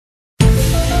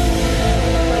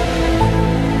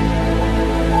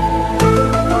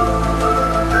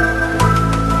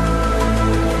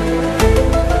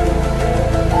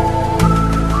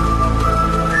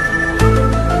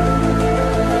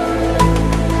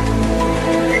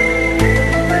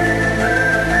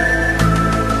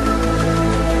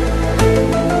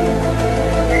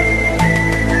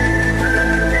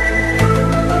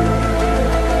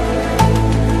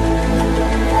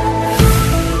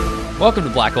Welcome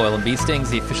to Black Oil and Bee Stings,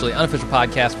 the officially unofficial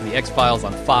podcast for the X-Files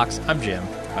on Fox. I'm Jim.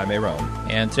 I'm Aaron.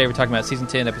 And today we're talking about Season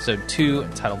 10, Episode 2,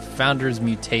 entitled Founders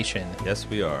Mutation. Yes,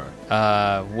 we are.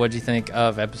 What'd you think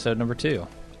of Episode number 2?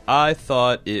 I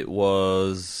thought it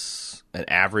was an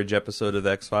average episode of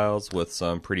X-Files with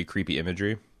some pretty creepy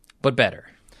imagery. But better.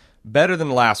 Better than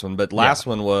the last one, but last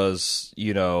one was,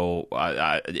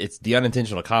 it's the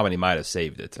unintentional comedy might have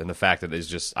saved it. And the fact that it's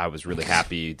just, I was really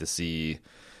happy to see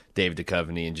David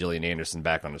Duchovny and Gillian Anderson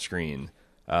back on the screen.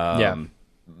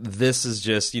 This is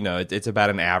just, it's about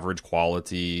an average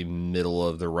quality, middle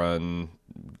of the run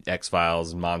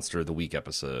X-Files Monster of the Week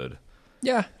episode.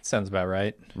 Yeah, sounds about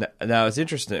right. Now, it's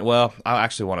interesting. Well, I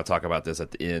actually want to talk about this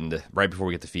at the end, right before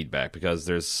we get to feedback, because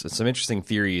there's some interesting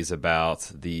theories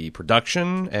about the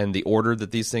production and the order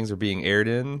that these things are being aired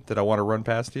in that I want to run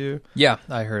past you. Yeah,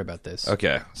 I heard about this.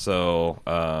 Okay, so,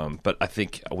 but I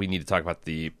think we need to talk about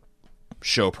the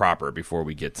show proper before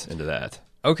we get into that.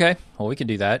 Okay, well, we can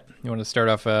do that. You want to start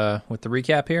off with the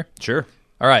recap here? Sure.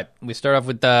 All right, we start off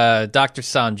with Dr.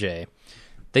 Sanjay.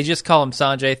 They just call him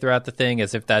Sanjay throughout the thing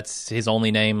as if that's his only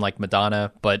name, like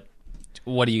Madonna, but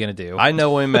what are you going to do? I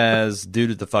know him as dude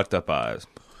with the fucked up eyes.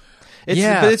 But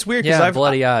it's weird because I've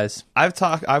bloody eyes.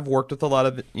 I've worked with a lot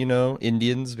of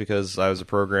Indians because I was a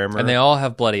programmer, and they all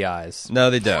have bloody eyes. No,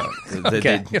 they don't.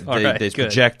 They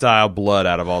projectile blood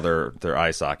out of all their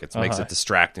eye sockets. Makes it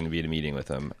distracting to be at a meeting with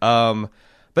them.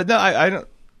 But no, I don't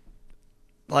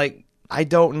I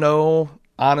don't know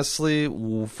honestly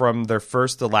from their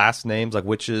first to last names like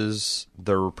which is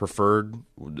their preferred.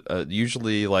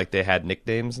 Usually like they had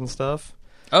nicknames and stuff.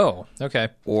 Oh, okay.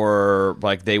 Or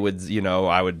like they would,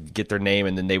 I would get their name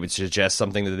and then they would suggest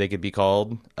something that they could be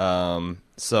called.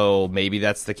 So maybe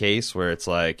that's the case where it's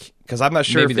like, because I'm not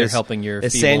sure maybe if they're helping your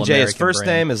is feeble Sanjay his American first brain.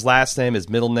 name, his last name, his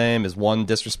middle name, is one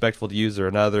disrespectful to use or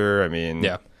another. I mean,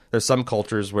 yeah. There's some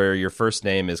cultures where your first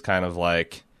name is kind of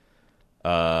like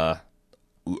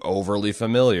overly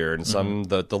familiar, and some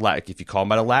if you call them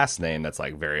by the last name, that's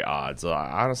like very odd. So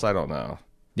honestly, I don't know.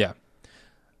 Yeah.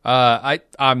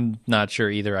 I'm not sure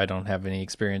either. I don't have any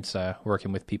experience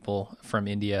working with people from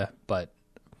India, but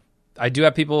I do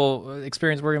have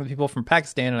experience working with people from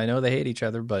Pakistan, and I know they hate each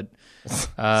other. But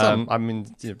some, I mean,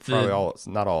 probably all,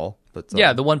 not all, but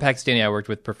yeah, the one Pakistani I worked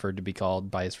with preferred to be called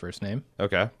by his first name.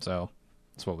 Okay, so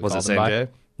that's what we was called it. him Sanjay?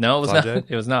 by. No, it was Sanjay? not.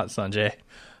 It was not Sanjay.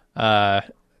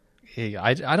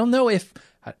 I don't know if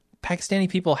Pakistani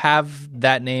people have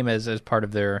that name as part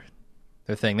of their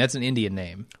thing. That's an Indian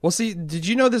name. Well, see, did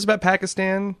you know this about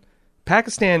Pakistan?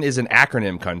 Pakistan is an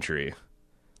acronym country.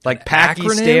 Like Paki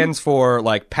stands for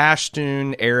like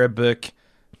Pashtun, Arabic,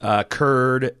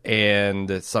 Kurd,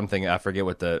 and something I forget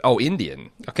what Indian.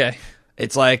 Okay.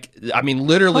 It's like, I mean,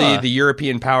 literally the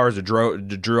European powers that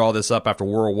drew all this up after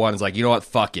World War I is like, you know what,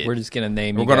 fuck it. We're just gonna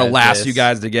name. We're gonna lasso you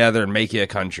guys together and make you a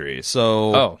country.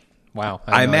 So. Oh. Wow.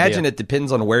 I imagine it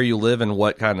depends on where you live and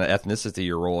what kind of ethnicity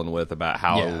you're rolling with about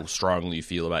how strongly you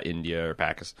feel about India or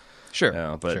Pakistan. Sure.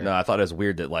 No, I thought it was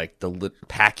weird that like the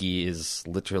Paki is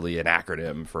literally an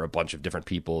acronym for a bunch of different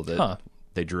people that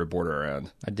they drew a border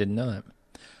around. I didn't know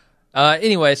that.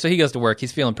 Anyway, so he goes to work.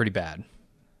 He's feeling pretty bad,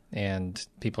 and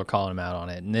people are calling him out on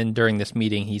it. And then during this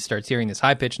meeting, he starts hearing this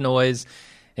high-pitched noise,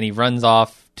 and he runs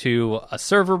off to a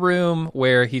server room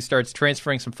where he starts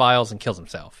transferring some files and kills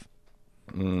himself.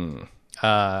 We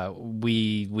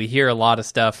hear a lot of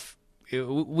stuff.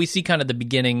 We see kind of the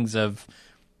beginnings of,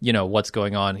 what's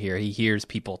going on here. He hears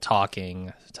people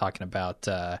talking about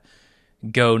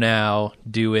go now,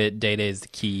 do it, data is the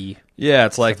key. Yeah,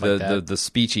 it's like the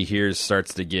speech he hears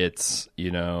starts to get,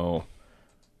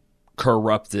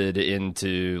 corrupted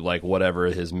into like whatever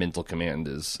his mental command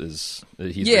is he's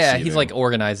receiving. He's like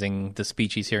organizing the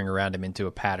speech he's hearing around him into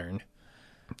a pattern.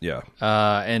 Yeah.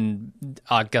 And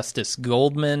Augustus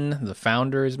Goldman, the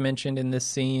founder, is mentioned in this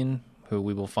scene, who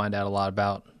we will find out a lot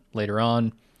about later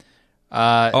on.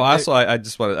 I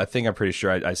think I'm pretty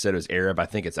sure I said it was Arab. I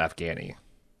think it's Afghani.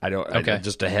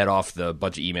 Just to head off the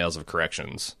bunch of emails of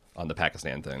corrections on the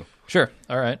Pakistan thing. Sure.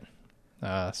 All right.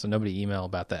 So nobody email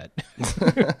about that.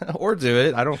 Or do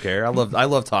it. I don't care. I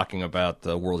love talking about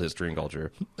world history and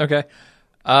culture. Okay.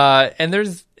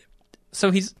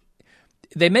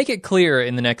 They make it clear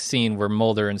in the next scene where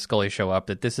Mulder and Scully show up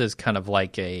that this is kind of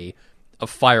like a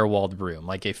firewalled room,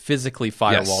 like a physically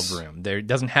firewalled room. There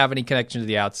doesn't have any connection to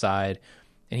the outside,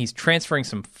 and he's transferring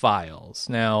some files.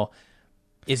 Now,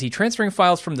 is he transferring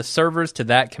files from the servers to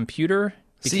that computer?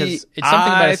 Because it's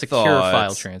something about a secure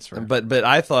file transfer. But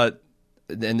I thought,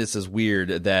 and this is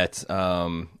weird, that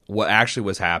what actually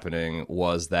was happening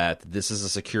was that this is a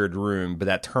secured room, but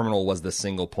that terminal was the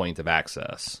single point of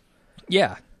access.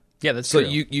 Yeah. Yeah, that's so true.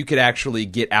 you could actually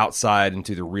get outside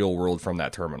into the real world from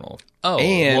that terminal. Oh,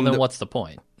 and, well, then what's the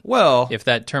point? Well, If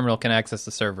that terminal can access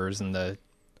the servers and the...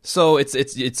 So it's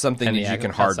something And that the you can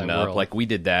harden outside up. world. Like we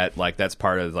did that. Like that's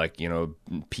part of like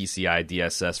PCI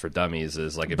DSS for dummies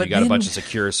is like if But you got a then- bunch of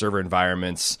secure server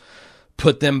environments,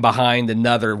 put them behind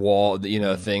another wall,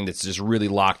 thing that's just really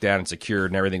locked down and secured,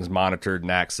 and everything's monitored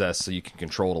and accessed, so you can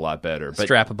control it a lot better. But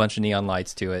strap a bunch of neon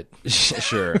lights to it.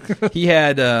 sure, he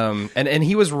had and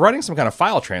he was running some kind of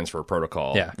file transfer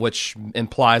protocol, Yeah. which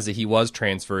implies that he was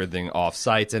transferring off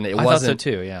sites, and it I wasn't. thought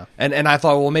so too, yeah. And I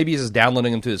thought, well, maybe he's just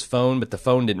downloading them to his phone, but the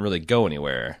phone didn't really go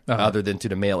anywhere Uh-huh. other than to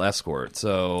the mail escort.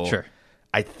 So Sure.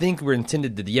 I think we're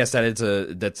intended to yes, that's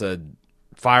a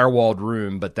firewalled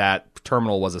room, but that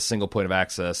terminal was a single point of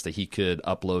access that he could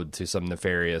upload to some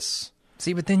nefarious.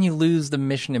 See, but then you lose the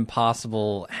Mission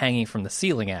Impossible hanging from the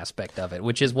ceiling aspect of it,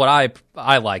 which is what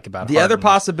I like about The other Hardened.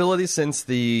 possibility, since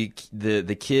the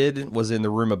kid was in the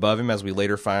room above him, as we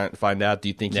later find out, do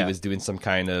you think he Yeah. was doing some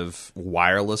kind of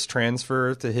wireless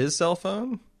transfer to his cell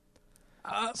phone?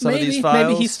 Some maybe, of these files?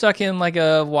 Maybe he stuck in like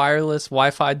a wireless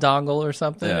Wi-Fi dongle or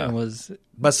something Yeah. and was...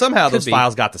 But somehow Could those be.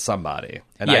 files got to somebody.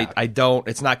 And Yeah. I don't,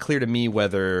 it's not clear to me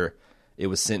whether it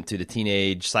was sent to the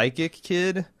teenage psychic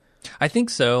kid I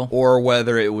think so. or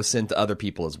whether it was sent to other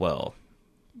people as well.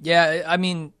 Yeah, I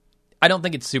mean, I don't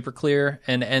think it's super clear,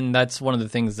 and that's one of the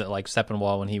things that like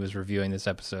Seppenwall, when he was reviewing this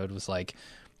episode, was like,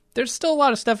 there's still a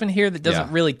lot of stuff in here that doesn't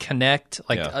Yeah. really connect.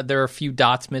 Like Yeah. there are a few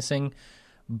dots missing,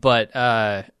 but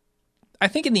I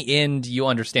think in the end you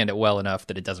understand it well enough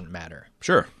that it doesn't matter.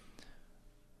 Sure.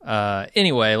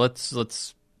 Anyway,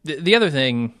 let's. The other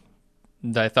thing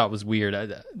that I thought was weird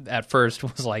at first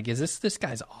was like, is this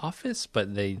guy's office?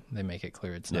 But they make it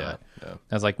clear it's not. Yeah.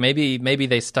 I was like, maybe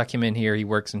they stuck him in here. He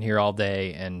works in here all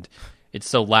day, and it's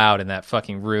so loud in that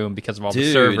fucking room because of all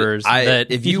the servers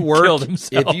that if he you work killed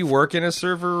himself. if you work in a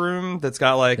server room that's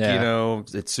got like Yeah.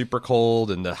 it's super cold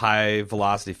and the high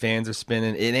velocity fans are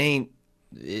spinning,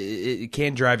 it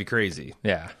can drive you crazy.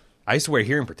 Yeah. I used to wear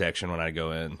hearing protection when I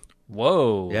go in.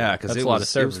 Whoa. Yeah, because that's it a lot was of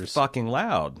servers. fucking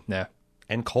loud Yeah.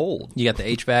 and cold. You got the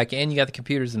HVAC and you got the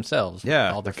computers themselves.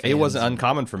 Yeah, All the it wasn't fans.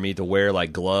 uncommon for me to wear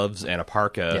like gloves and a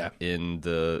parka in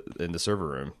the server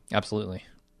room. Absolutely.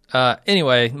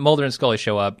 Anyway, Mulder and Scully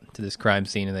show up to this crime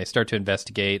scene and they start to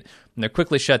investigate. And they're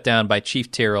quickly shut down by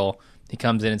Chief Tyrrell. He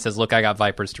comes in and says, "Look, I got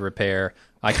Vipers to repair.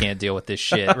 I can't deal with this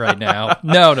shit right now."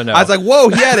 No. I was like, "Whoa,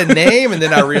 he had a name," and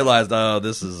then I realized, "Oh,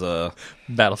 this is a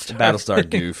Battlestar. Battlestar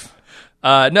goof."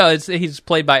 No, he's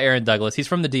played by Aaron Douglas. He's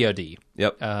from the DoD.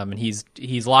 Yep. And he's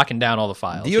locking down all the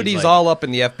files. DoD's He's like, all up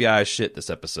in the FBI shit this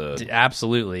episode.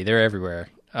 absolutely, they're everywhere.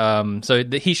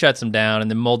 He shuts him down,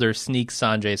 and then Mulder sneaks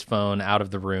Sanjay's phone out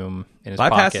of the room in his Bypasses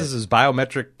pocket. his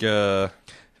biometric.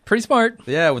 Pretty smart.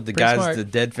 Yeah, with the Pretty guy's smart. the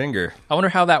dead finger. I wonder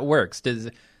how that works.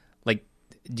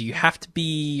 Do you have to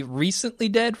be recently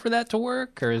dead for that to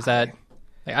work, or is that?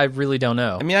 I really don't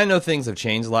know. I mean, I know things have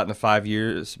changed a lot in the 5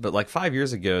 years, but like 5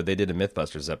 years ago, they did a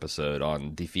MythBusters episode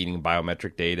on defeating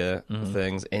biometric data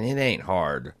things, and it ain't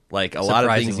hard. Like a lot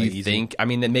of things Surprisingly you easy. think. I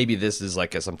mean, that maybe this is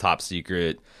like some top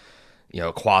secret,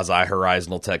 quasi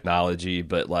horizontal technology,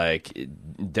 but like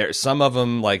there, some of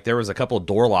them, like there was a couple of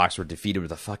door locks were defeated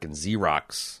with a fucking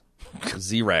Xerox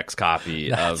copy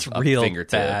That's of a real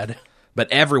fingertip. bad. But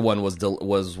everyone was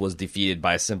defeated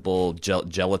by a simple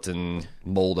gelatin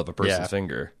mold of a person's Yeah.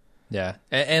 finger. Yeah,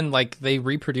 and like they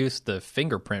reproduced the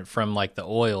fingerprint from like the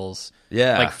oils.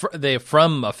 Yeah. like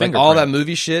from a Like fingerprint. all that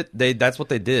movie shit, that's what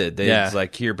they did. They Yeah. was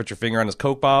like, here, put your finger on this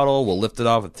Coke bottle. We'll lift it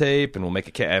off with tape, and we'll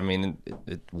make a. I mean,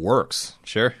 it works.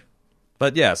 Sure.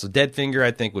 But yeah, so dead finger,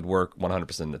 I think would work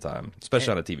 100% of the time,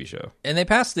 especially on a TV show. And they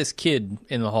passed this kid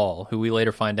in the hall, who we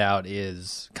later find out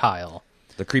is Kyle.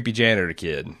 The creepy janitor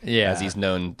kid, Yeah. as he's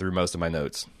known through most of my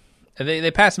notes. And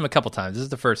they pass him a couple times. This is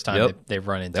the first time Yep. they've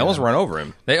run into. They almost him. run over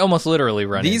him. They almost literally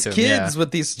run These into him. kids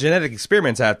with these genetic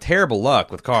experiments have terrible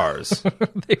luck with cars. Yeah.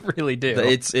 They really do.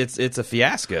 It's a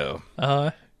fiasco.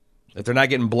 Uh-huh. If they're not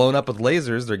getting blown up with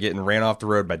lasers, they're getting ran off the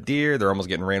road by deer. They're almost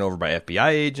getting ran over by FBI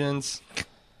agents.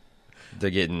 They're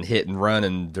getting hit and run,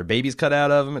 and their babies cut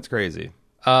out of them. It's crazy.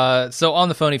 So on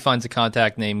the phone, he finds a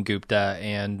contact named Gupta,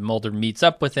 and Mulder meets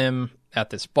up with him at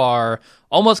this bar.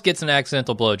 Almost gets an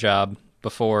accidental blowjob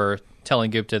before telling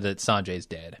Gupta that Sanjay's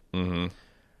dead. Mm-hmm.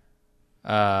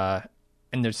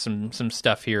 And there's some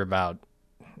stuff here about,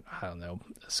 I don't know,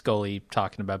 Scully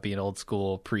talking about being old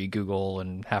school, pre-Google,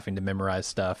 and having to memorize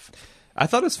stuff. I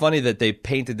thought it was funny that they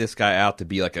painted this guy out to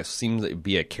be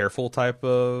a careful type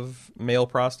of male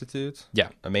prostitute. Yeah.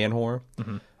 A man whore.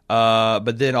 Mm-hmm.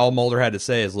 But then all Mulder had to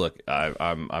say is, "Look,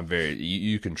 I'm very.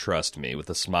 You can trust me," with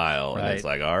a smile, and it's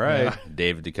like, "All right,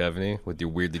 David Duchovny, with your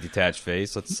weirdly detached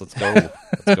face, let's go,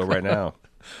 let's go right now."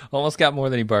 Almost got more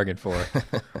than he bargained for.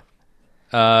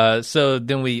 So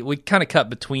then we kind of cut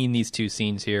between these two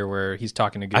scenes here where he's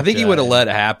talking to Gupta. I think he would have let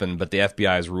it happen, but the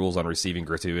FBI's rules on receiving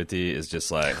gratuity is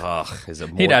just like, is it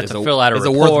more? He'd have to fill out a report.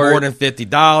 Is it worth more than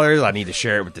 $50? I need to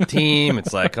share it with the team.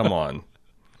 It's like, come on.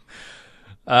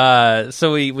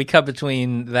 So we cut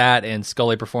between that and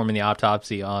Scully performing the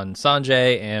autopsy on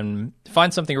Sanjay and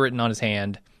find something written on his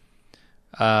hand.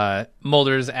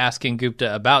 Mulder's asking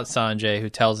Gupta about Sanjay, who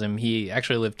tells him he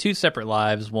actually lived two separate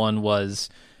lives. One was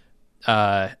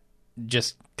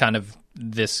just kind of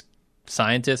this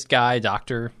scientist guy,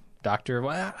 doctor. Well,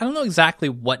 I don't know exactly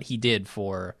what he did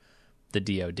for the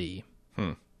DOD.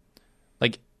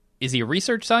 Like, is he a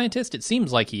research scientist? It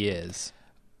seems like he is.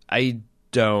 I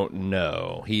don't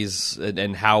know.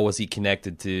 And how was he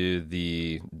connected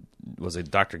to was it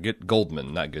Dr.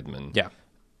 Goldman, not Goodman? Yeah.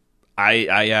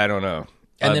 I don't know.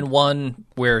 And then one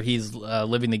where he's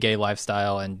living the gay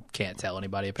lifestyle and can't tell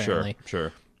anybody, apparently.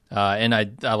 Sure. And I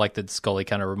like that Scully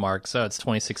kind of remarks, it's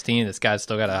 2016, this guy's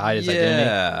still got to hide his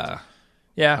identity.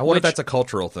 Yeah. I wonder if that's a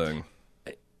cultural thing.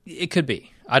 It could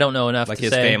be. I don't know enough like to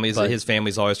his say. His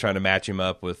family's always trying to match him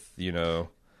up with,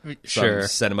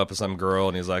 set him up with some girl,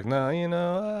 and he's like, no,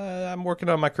 I'm working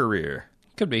on my career.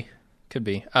 Could be.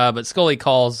 But Scully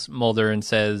calls Mulder and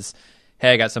says,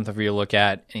 hey, I got something for you to look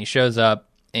at. And he shows up,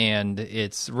 and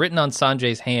it's written on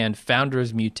Sanjay's hand,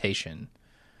 Founder's Mutation,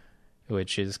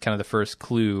 which is kind of the first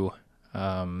clue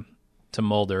to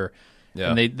Mulder.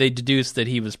 Yeah. And they deduce that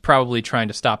he was probably trying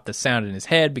to stop the sound in his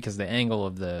head because the angle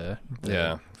of the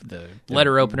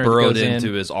letter opener burrowed goes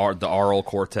into the oral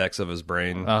cortex of his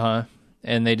brain.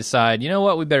 And they decide, you know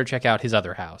what, we better check out his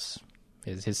other house,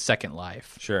 his second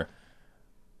life. Sure.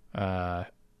 And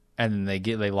then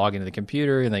they log into the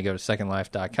computer and they go to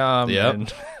secondlife.com. Yep.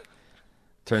 And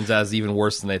turns out it's even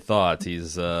worse than they thought.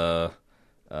 He's a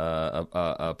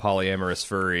polyamorous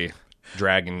furry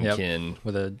dragonkin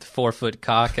with a 4-foot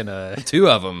cock and two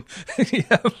of them.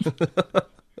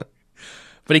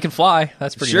 But he can fly.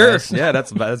 That's pretty nice. Yeah,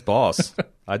 that's boss.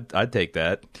 I'd take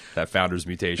that Founder's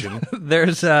Mutation.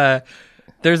 There's a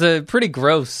pretty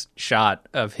gross shot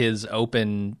of his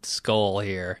open skull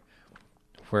here,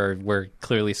 where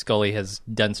clearly Scully has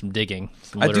done some digging.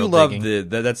 I do love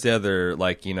that's the other,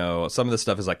 some of this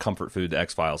stuff is like comfort food to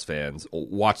X-Files fans.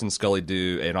 Watching Scully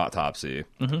do an autopsy,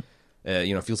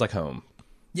 feels like home.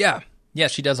 Yeah,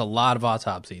 she does a lot of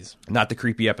autopsies. Not the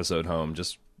creepy episode home,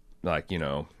 just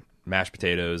mashed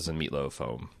potatoes and meatloaf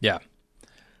home. Yeah.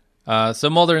 So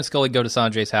Mulder and Scully go to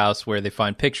Sanjay's house where they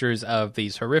find pictures of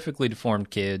these horrifically deformed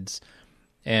kids,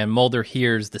 and Mulder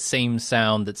hears the same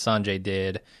sound that Sanjay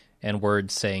did and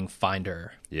words saying, find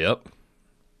her. Yep.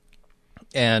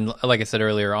 And like I said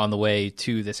earlier, on the way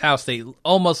to this house, they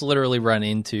almost literally run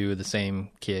into the same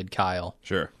kid, Kyle.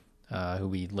 Sure. Who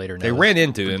we later know. They ran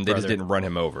into him, they just didn't run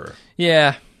him over.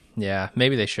 Yeah.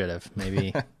 Maybe they should have.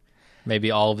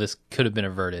 Maybe all of this could have been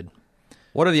averted.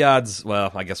 What are the odds?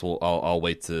 Well, I guess I'll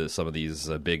wait to some of these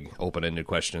big open-ended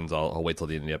questions. I'll wait till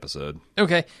the end of the episode.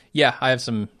 Okay. Yeah, I have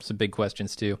some big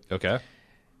questions too. Okay.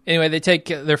 Anyway, they take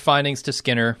their findings to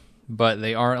Skinner, but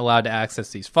they aren't allowed to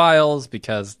access these files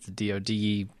because the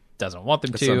DOD doesn't want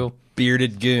them to. Some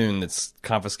bearded goon that's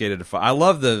confiscated a file. I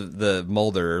love the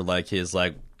Mulder,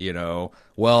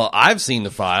 well, I've seen the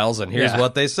files, and here's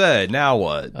what they said. Now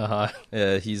what?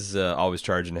 He's always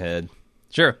charging ahead.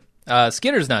 Sure.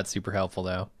 Skinner's not super helpful,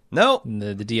 though. No.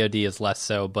 The DOD is less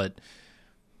so, but,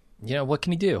 what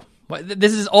can he do?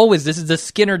 This is the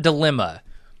Skinner dilemma.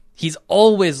 He's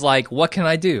always like, what can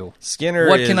I do?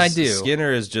 What can I do?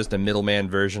 Skinner is just a middleman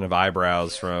version of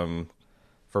Eyebrows from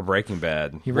Breaking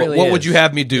Bad. He really what is. would you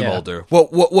have me do, Mulder?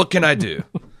 What can I do?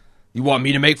 You want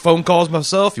me to make phone calls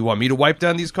myself? You want me to wipe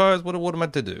down these cars? What am I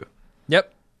to do?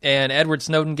 Yep. And Edward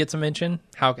Snowden gets a mention.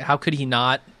 How could he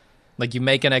not? Like, you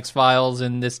make an X-Files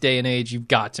in this day and age, you've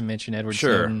got to mention Edward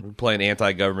Snowden. We're playing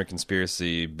anti-government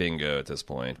conspiracy bingo at this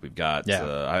point. We've got,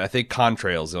 I think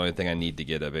Contrail's the only thing I need to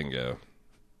get a bingo.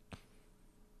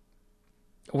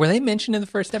 Were they mentioned in the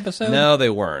first episode? No, they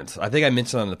weren't. I think I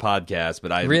mentioned them on the podcast,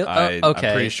 but okay.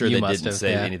 I'm pretty sure they didn't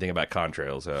say anything about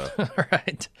contrails. So. All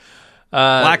right.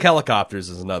 Black helicopters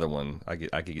is another one. I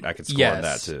could score on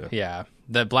that too. Yeah,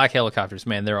 the black helicopters,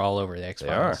 man, they're all over the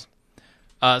X-Files.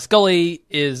 They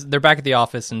are. They're back at the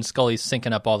office, and Scully's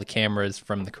syncing up all the cameras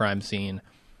from the crime scene,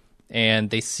 and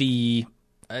they see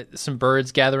some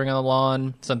birds gathering on the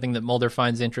lawn, something that Mulder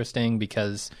finds interesting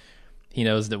because he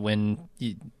knows that when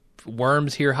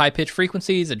worms hear high-pitched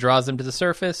frequencies, it draws them to the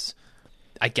surface.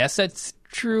 I guess that's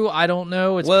true. I don't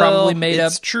know. It's probably made up.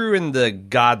 It's true in the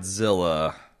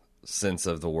Godzilla sense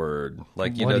of the word.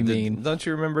 Like, What do you mean? Don't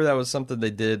you remember that was something they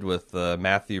did with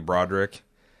Matthew Broderick?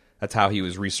 That's how he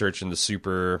was reaching the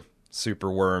super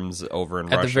worms over in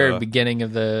Russia. At the very beginning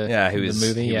of the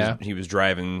movie, he was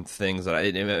driving things that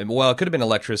it could have been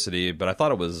electricity, but I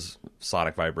thought it was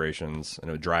sonic vibrations, and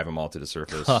it would drive them all to the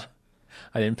surface. Huh.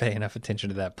 I didn't pay enough attention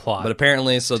to that plot. But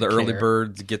apparently, so the early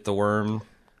birds get the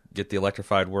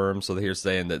electrified worm. So here's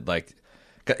saying that, like,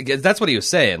 that's what he was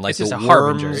saying. Like, the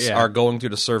worms are going to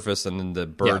the surface, and then the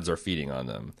birds are feeding on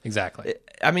them. Exactly.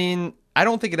 I mean, I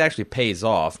don't think it actually pays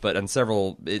off, but on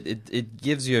several, it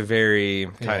gives you a very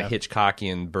kind of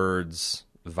Hitchcockian Birds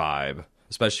vibe,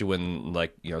 especially when,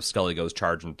 like, Scully goes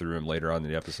charging through him later on in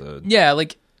the episode. Yeah,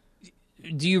 like,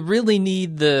 do you really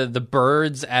need the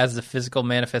birds as the physical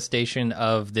manifestation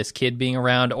of this kid being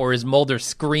around, or is Mulder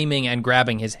screaming and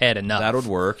grabbing his head enough? That would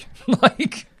work.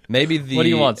 Like, what do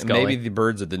you want, Scully? Maybe the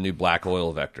birds are the new black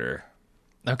oil vector.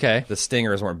 Okay. The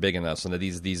stingers weren't big enough, so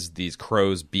these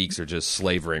crows' beaks are just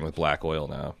slavering with black oil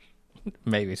now.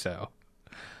 Maybe so.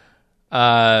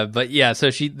 But yeah, so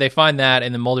they find that,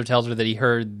 and then Mulder tells her that he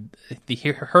heard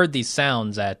these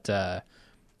sounds at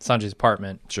Sanjay's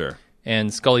apartment. Sure.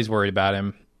 And Scully's worried about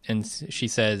him, and she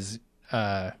says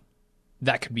that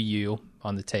could be you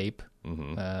on the tape,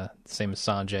 same as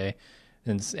Sanjay.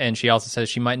 And she also says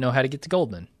she might know how to get to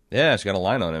Goldman. Yeah, she got a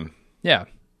line on him. Yeah.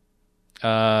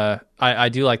 I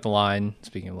do like the line,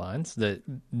 speaking of lines, that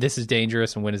this is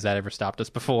dangerous, and when has that ever stopped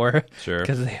us before? Sure.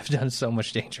 Because they have done so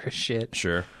much dangerous shit.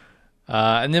 Sure.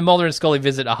 And then Mulder and Scully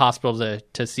visit a hospital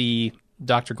to see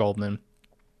Dr. Goldman,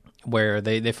 where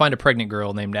they find a pregnant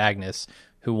girl named Agnes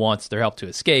who wants their help to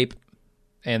escape,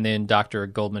 and then Dr.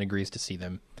 Goldman agrees to see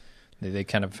them. They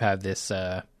kind of have this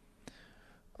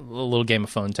little game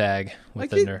of phone tag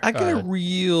with I get a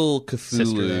real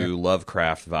Cthulhu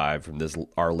Lovecraft vibe from this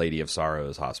Our Lady of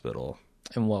Sorrows hospital.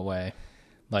 In what way?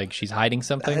 Like she's hiding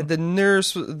something? The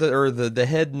nurse the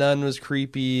head nun was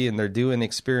creepy, and they're doing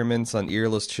experiments on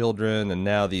earless children, and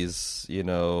now these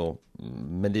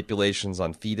manipulations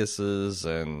on fetuses,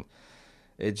 and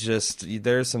it just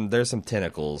there's some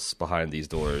tentacles behind these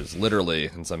doors, literally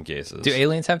in some cases. Do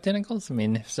aliens have tentacles? I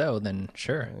mean, if so, then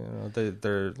sure.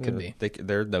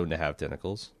 They're known to have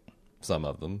tentacles. Some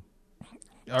of them.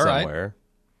 All somewhere.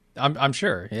 Right. I'm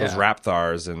sure. Yeah. Those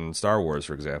Rapthars in Star Wars,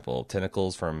 for example,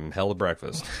 tentacles from hell of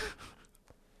breakfast.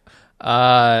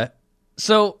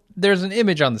 So there's an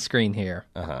image on the screen here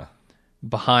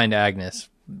behind Agnes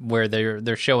where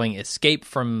they're showing Escape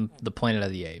from the Planet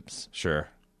of the Apes. Sure.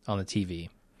 On the TV.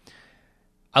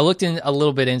 I looked in a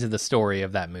little bit into the story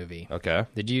of that movie. Okay.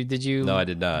 Did you? No, I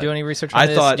did not. Do any research on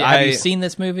this? Have you seen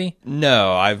this movie?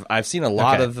 No, I've seen a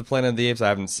lot of the Planet of the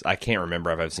Apes. I can't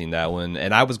remember if I've seen that one,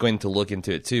 and I was going to look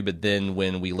into it too. But then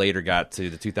when we later got to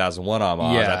the 2001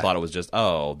 homage, I thought it was just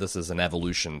this is an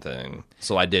evolution thing.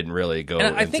 So I didn't really go.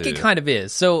 And I think it kind of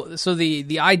is. So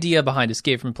the idea behind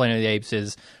Escape from Planet of the Apes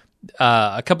is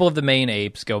a couple of the main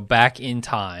apes go back in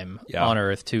time on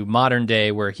Earth to modern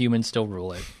day where humans still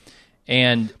rule it.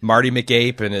 And Marty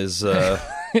McApe and his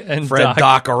and friend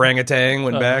Doc Orangutan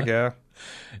went back,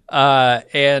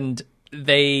 and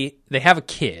they have a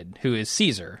kid who is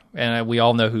Caesar, and we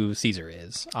all know who Caesar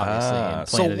is, obviously. In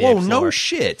Planet of the Apes lore.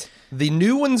 Shit. The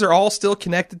new ones are all still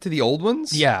connected to the old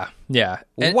ones? Yeah.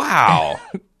 And, wow.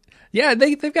 Yeah,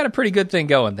 they've got a pretty good thing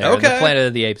going there. Okay. In the Planet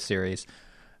of the Apes series.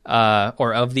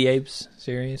 Or of the Apes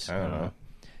series. I don't know.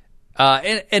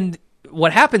 And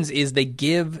what happens is they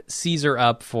give Caesar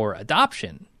up for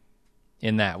adoption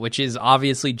in that, which is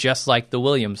obviously just like the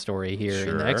Williams story here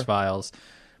in the X-Files.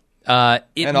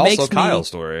 And also Kyle's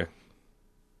story.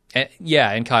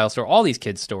 And Kyle's story. All these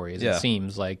kids' stories, it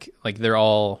seems like they're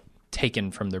all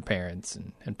taken from their parents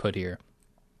and put here.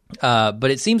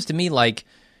 But it seems to me like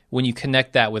when you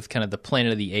connect that with kind of the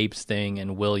Planet of the Apes thing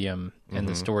and William and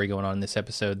the story going on in this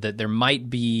episode, that there might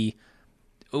be...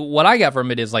 What I got from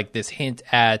it is like this hint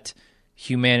at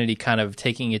humanity kind of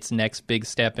taking its next big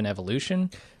step in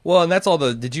evolution. Well, and that's all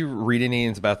did you read any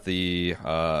about the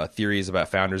theories about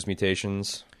founders'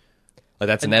 mutations? Like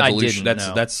that's an evolution.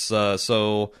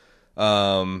 The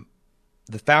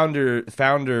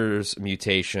founder's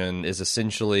mutation is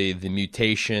essentially the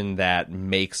mutation that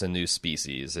makes a new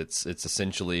species. It's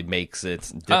essentially makes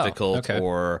it difficult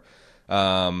or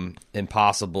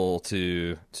impossible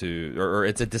or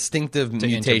it's a distinctive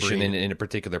mutation in a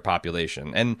particular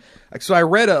population. And so I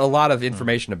read a lot of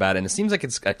information about it, and it seems like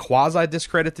it's a quasi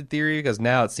discredited theory because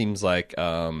now it seems like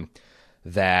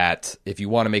that if you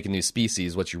want to make a new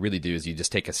species, what you really do is you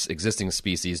just take an existing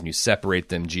species and you separate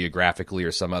them geographically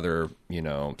or some other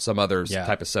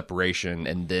type of separation,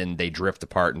 and then they drift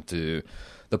apart into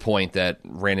the point that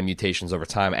random mutations over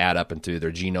time add up into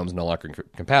their genomes no longer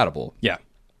compatible. Yeah.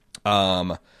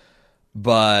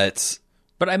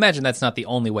 But I imagine that's not the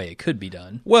only way it could be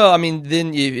done. Well, I mean,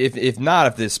 then if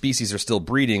the species are still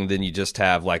breeding, then you just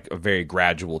have like a very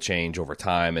gradual change over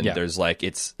time, and there's like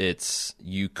it's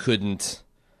you couldn't,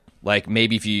 like,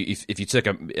 maybe if you took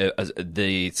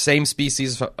the same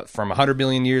species from 100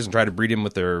 million years and tried to breed them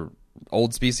with their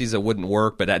old species, it wouldn't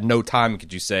work. But at no time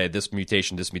could you say this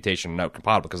mutation are not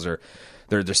compatible, because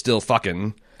they're still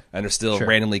fucking. And they're still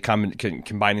randomly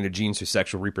combining their genes through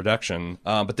sexual reproduction.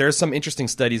 But there's some interesting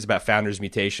studies about founders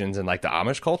mutations in like the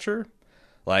Amish culture.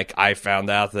 Like, I found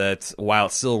out that while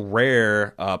it's still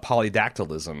rare,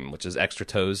 polydactylism, which is extra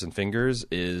toes and fingers,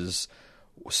 is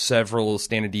several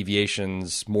standard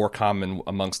deviations more common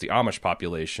amongst the Amish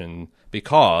population,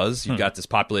 because you've got this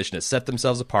population that set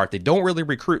themselves apart. They don't really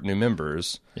recruit new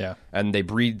members. Yeah. And they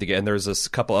breed together. And there's a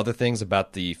couple other things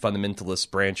about the fundamentalist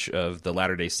branch of the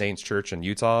Latter-day Saints Church in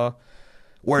Utah,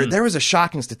 where there was a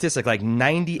shocking statistic, like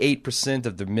 98%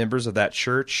 of the members of that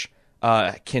church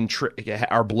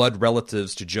are blood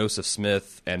relatives to Joseph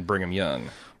Smith and Brigham Young.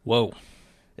 Whoa.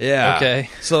 Yeah. Okay.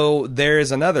 So there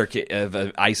is another of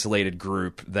an isolated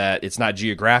group that it's not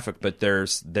geographic, but there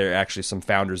are actually some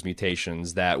founders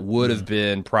mutations that would have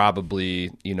been probably,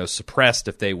 suppressed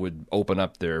if they would open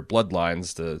up their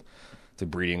bloodlines to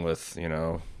breeding with,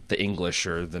 the English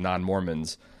or the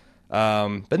non-Mormons.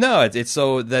 But no, it's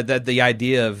so that the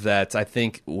idea of that, I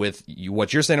think, with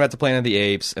what you're saying about the Planet of the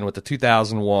Apes and with the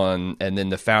 2001 and then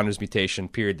the founders mutation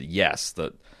period, yes,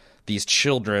 these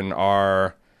children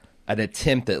are an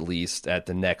attempt, at least, at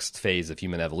the next phase of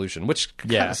human evolution, which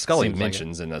kind of Scully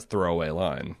mentions in a throwaway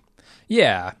line.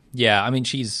 Yeah. I mean,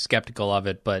 she's skeptical of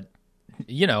it, but,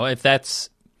 if that's...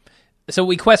 So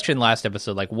we questioned last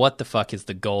episode, like, what the fuck is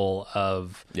the goal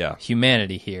of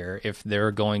humanity here? If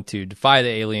they're going to defy the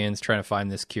aliens, trying to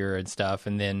find this cure and stuff,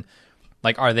 and then,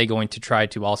 like, are they going to try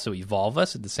to also evolve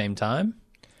us at the same time?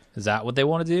 Is that what they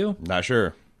want to do? Not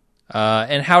sure.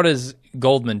 And how does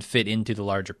Goldman fit into the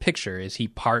larger picture? Is he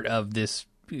part of this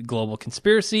global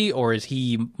conspiracy, or is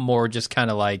he more just kind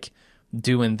of like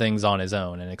doing things on his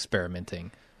own and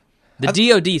experimenting? The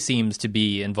DOD seems to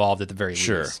be involved at the very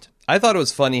least. I thought it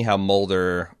was funny how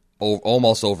Mulder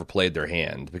almost overplayed their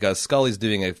hand, because Scully's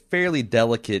doing a fairly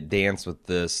delicate dance with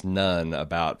this nun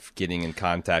about getting in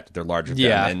contact with their larger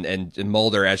them. And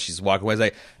Mulder, as she's walking away, is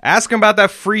like, ask him about that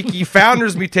freaky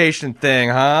founders mutation thing,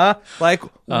 huh? Like,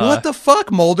 what the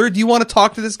fuck, Mulder? Do you want to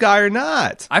talk to this guy or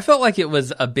not? I felt like it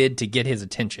was a bid to get his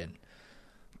attention.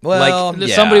 Well, like,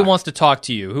 somebody wants to talk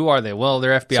to you. Who are they? Well,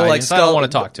 they're FBI agents. I don't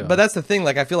want to talk to them. But that's the thing.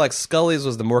 Like, I feel like Scully's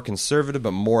was the more conservative,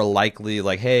 but more likely,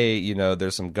 like, hey,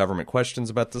 there's some government questions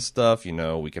about this stuff.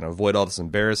 We can avoid all this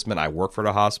embarrassment. I work for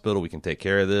the hospital. We can take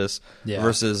care of this. Yeah.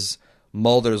 Versus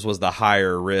Mulder's was the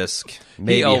higher risk,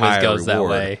 maybe he always higher goes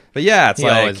reward. That way. But yeah, he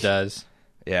always does.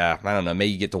 Yeah, I don't know.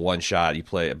 Maybe you get to one shot, you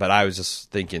play it. But I was just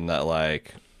thinking that,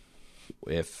 like,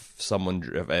 if someone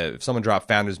dropped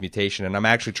founders mutation and I'm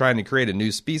actually trying to create a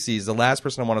new species, the last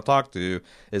person I want to talk to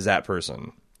is that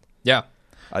person. Yeah.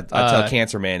 I tell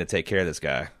Cancer Man to take care of this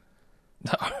guy.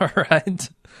 All right.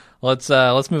 Let's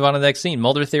move on to the next scene.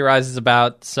 Mulder theorizes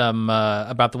about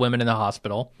the women in the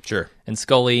hospital. Sure. And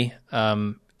Scully,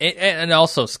 and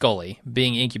also Scully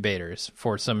being incubators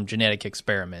for some genetic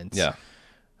experiments. Yeah.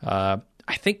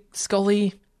 I think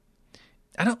Scully,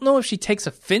 I don't know if she takes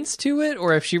offense to it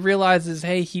or if she realizes,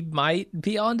 hey, he might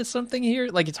be onto something here.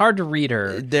 Like, it's hard to read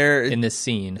her in this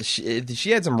scene.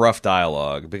 She had some rough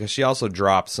dialogue, because she also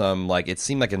dropped some, like, it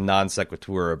seemed like a non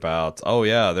sequitur about, oh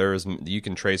yeah, you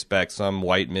can trace back some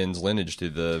white men's lineage to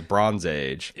the Bronze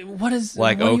Age. What are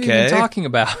you even talking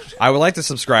about? I would like to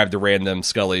subscribe to random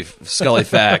Scully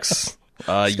facts.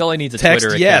 Scully needs a text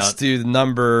Twitter yes account. To the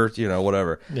number,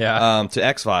 whatever. Yeah. To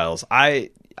X-Files.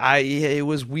 It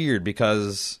was weird,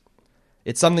 because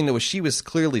it's something that she was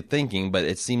clearly thinking, but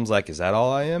it seems like, is that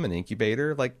all I am, an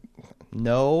incubator? Like,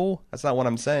 no, that's not what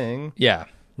I'm saying. Yeah.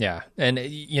 And,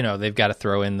 they've got to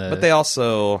throw in But they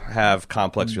also have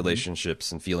complex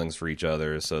relationships and feelings for each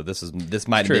other, so this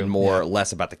might have been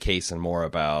less about the case and more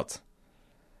about,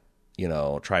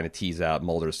 trying to tease out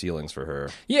Mulder's feelings for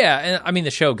her. Yeah, and I mean,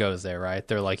 the show goes there, right?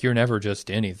 They're like, you're never just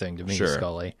anything to me,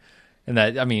 Scully. And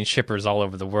that, I mean, shippers all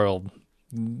over the world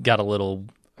got a little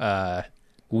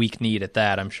weak need at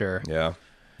that, I'm sure. Yeah.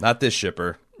 Not this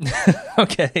shipper.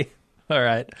 Okay. All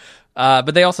right.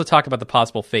 But they also talk about the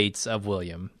possible fates of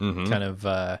William. Mm-hmm. Kind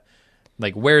of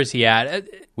Like, where is he at?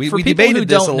 We For people debated who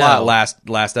this a don't lot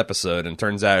know- last episode, and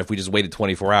turns out if we just waited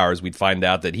 24 hours, we'd find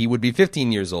out that he would be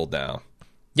 15 years old now.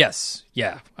 Yes,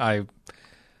 yeah. I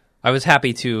was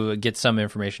happy to get some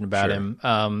information about him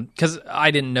because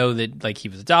I didn't know that like he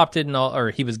was adopted and all,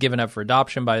 or he was given up for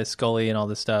adoption by Scully and all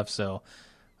this stuff. So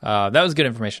that was good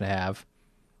information to have.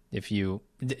 If you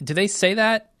do they say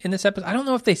that in this episode? I don't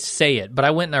know if they say it, but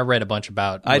I went and I read a bunch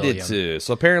about William. I did too.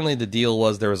 So apparently the deal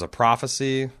was there was a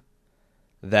prophecy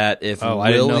that if William,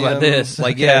 I didn't know about this.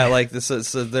 Like yeah, like this.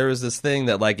 So there was this thing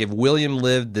that like if William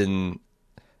lived and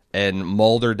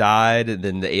Mulder died,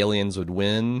 then the aliens would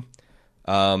win.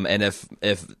 And if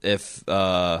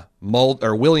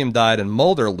William died and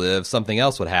Mulder lived, something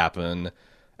else would happen.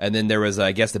 And then there was,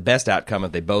 I guess, the best outcome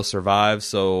if they both survived.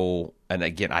 So, and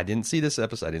again, I didn't see this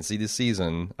episode. I didn't see this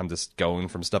season. I'm just going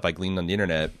from stuff I gleaned on the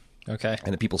internet. Okay.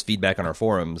 And the people's feedback on our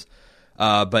forums.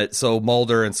 But so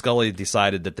Mulder and Scully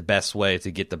decided that the best way to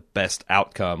get the best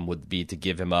outcome would be to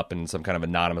give him up in some kind of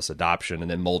anonymous adoption and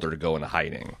then Mulder to go into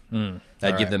hiding.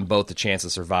 That'd give them both the chance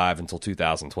to survive until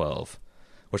 2012,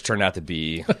 which turned out to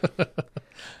be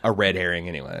a red herring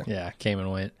anyway. Yeah, came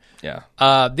and went. Yeah.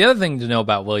 The other thing to know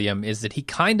about William is that he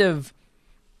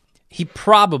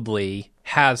probably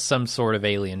has some sort of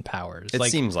alien powers. It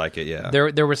seems like it, yeah.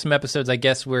 There were some episodes, I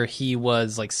guess, where he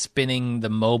was like spinning the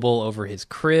mobile over his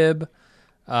crib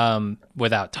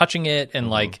without touching it,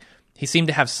 and like he seemed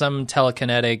to have some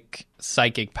telekinetic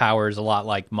psychic powers, a lot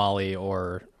like Molly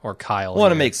or Kyle.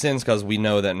 Well, it makes sense because we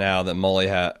know that now that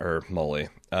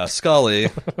Scully,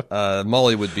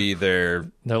 Molly would be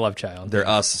their love child, their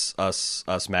us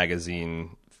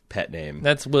magazine pet name.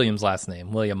 That's William's last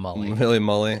name, William Mully. William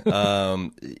Mully.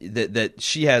 That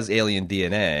she has alien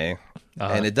DNA,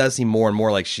 and it does seem more and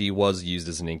more like she was used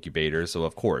as an incubator. So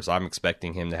of course, I'm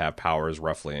expecting him to have powers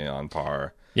roughly on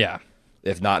par. Yeah.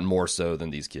 If not more so than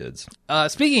these kids.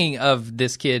 Speaking of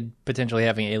this kid potentially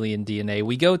having alien DNA,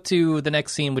 we go to the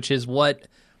next scene, which is what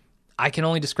I can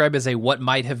only describe as a what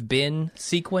might have been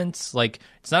sequence. Like,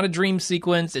 it's not a dream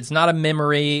sequence. It's not a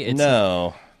memory.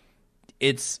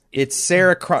 It's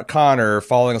Sarah Connor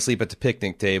falling asleep at the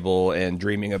picnic table and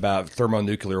dreaming about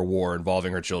thermonuclear war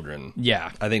involving her children.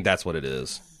 Yeah. I think that's what it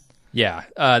is. Yeah.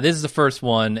 This is the first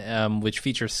one, which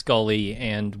features Scully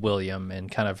and William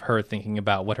and kind of her thinking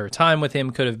about what her time with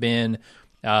him could have been,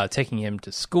 taking him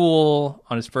to school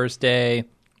on his first day.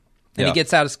 And he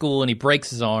gets out of school and he breaks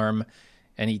his arm,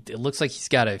 and it looks like he's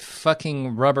got a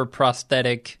fucking rubber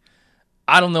prosthetic.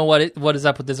 I don't know what is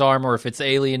up with his arm or if it's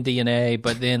alien DNA,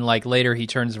 but then like later he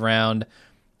turns around,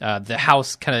 the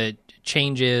house kind of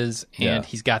changes, and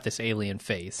he's got this alien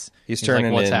face. He's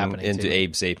turning like, what's happening into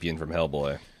Abe Sapien from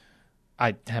Hellboy.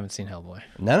 I haven't seen Hellboy.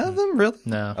 None of them, really?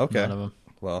 No, okay. None of them.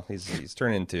 Well, he's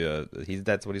turning into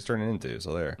that's what he's turning into.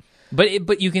 So there.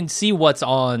 But you can see what's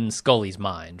on Scully's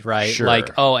mind, right? Sure. Like,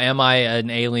 oh, am I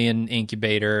an alien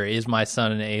incubator? Is my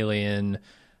son an alien?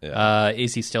 Yeah.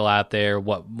 Is he still out there?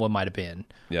 What might have been?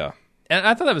 Yeah. And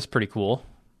I thought that was pretty cool.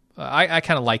 I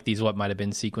kind of like these what might have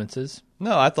been sequences.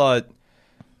 No, I thought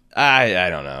I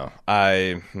don't know.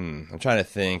 I'm trying to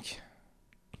think.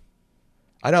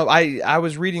 I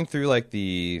was reading through like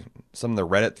some of the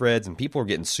Reddit threads, and people were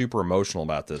getting super emotional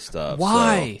about this stuff.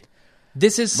 Why? So,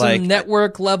 this is some like,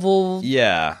 network level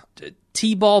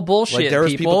T-ball bullshit. Like there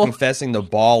was people confessing to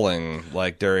bawling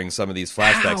like during some of these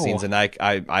flashback scenes, and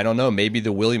I don't know, maybe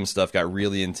the Williams stuff got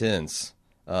really intense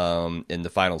in the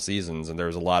final seasons, and there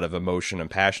was a lot of emotion and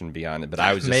passion beyond it. But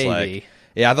I was just like,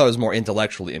 I thought it was more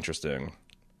intellectually interesting.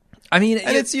 I mean,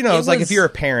 and it's it's like if you're a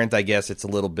parent, I guess it's a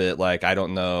little bit like I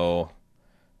don't know.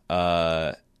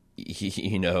 If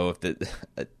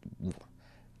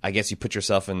I guess you put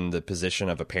yourself in the position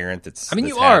of a parent that's. I mean,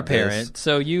 you are a parent,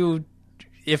 so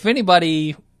if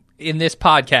anybody in this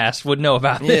podcast would know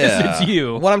about this, it's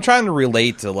you. What I'm trying to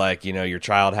relate to, like, your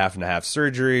child having to have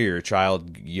surgery, or your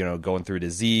child, going through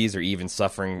disease, or even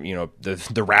suffering,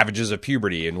 the ravages of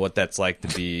puberty, and what that's like to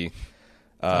be,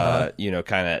 kind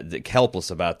of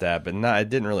helpless about that. But it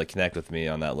didn't really connect with me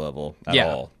on that level at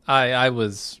all. I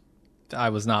was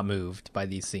not moved by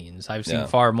these scenes. I've seen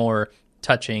far more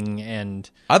touching and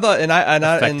I thought, and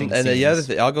the other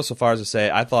thing, I'll go so far as to say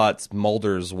I thought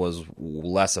Mulder's was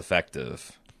less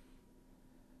effective.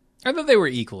 I thought they were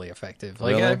equally effective.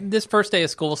 Like really? This first day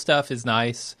of school stuff is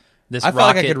nice. This I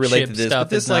felt like I could relate to this, but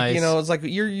this like nice. It's like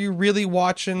you're really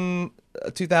watching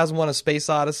 2001: A Space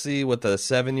Odyssey with a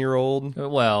 7-year-old.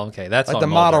 Well, okay, that's like on the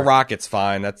Mulder. model rocket's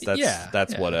fine. That's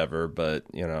whatever. But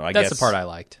I guess that's the part I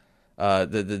liked.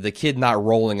 The kid not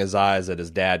rolling his eyes at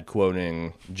his dad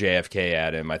quoting JFK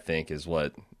at him, I think, is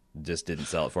what just didn't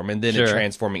sell it for him. And then it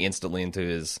transforming instantly into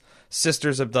his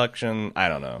sister's abduction. I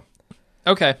don't know.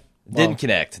 Okay. Didn't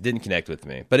connect with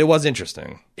me, but it was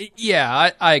interesting.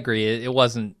 Yeah, I agree. It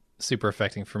wasn't super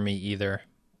affecting for me either,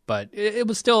 but it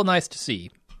was still nice to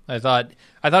see. I thought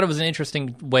it was an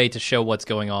interesting way to show what's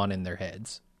going on in their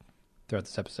heads throughout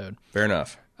this episode. Fair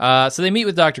enough. So they meet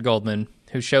with Dr. Goldman,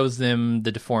 who shows them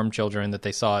the deformed children that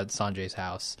they saw at Sanjay's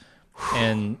house,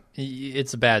 and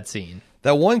it's a bad scene.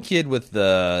 That one kid with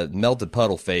the melted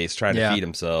puddle face trying to feed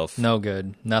himself. No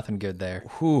good. Nothing good there.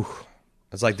 Whew.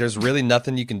 It's like there's really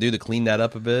nothing you can do to clean that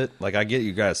up a bit. Like, I get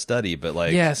you got to study, but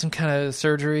like... Yeah, some kind of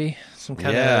surgery. Some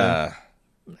kind of...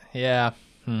 Yeah.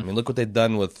 I mean, look what they've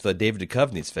done with David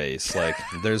Duchovny's face. Like,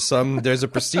 there's a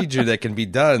procedure that can be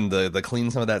done to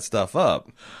clean some of that stuff up.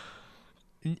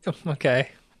 Okay.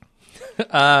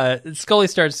 Scully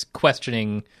starts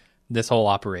questioning this whole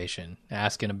operation,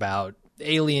 asking about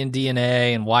alien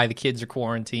DNA and why the kids are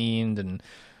quarantined, and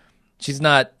she's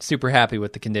not super happy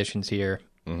with the conditions here.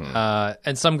 Mm-hmm.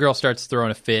 And some girl starts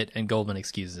throwing a fit, and Goldman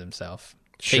excuses himself.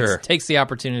 Takes the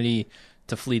opportunity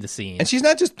to flee the scene. And she's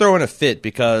not just throwing a fit,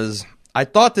 because I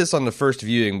thought this on the first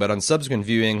viewing, but on subsequent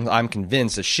viewing, I'm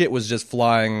convinced that shit was just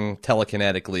flying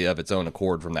telekinetically of its own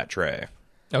accord from that tray.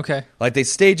 Okay. Like, they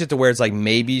stage it to where it's like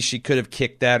maybe she could have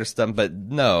kicked that or something, but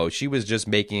no, she was just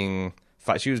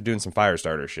she was doing some fire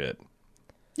starter shit.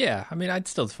 Yeah, I mean, I'd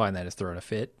still define that as throwing a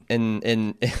fit. And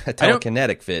a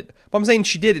telekinetic fit. But I'm saying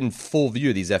she did it in full view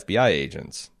of these FBI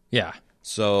agents. Yeah.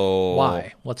 So...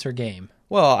 Why? What's her game?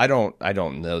 Well, I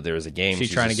don't know there's a game.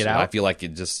 She's trying to get out? I feel like it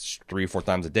just 3 or 4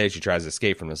 times a day she tries to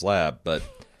escape from this lab, but...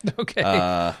 Okay,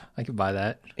 I could buy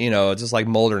that. You know, just like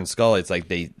Mulder and Scully, it's like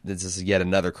this is yet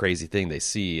another crazy thing they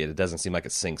see, and it doesn't seem like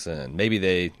it sinks in.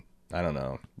 Maybe I don't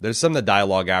know. There's some of the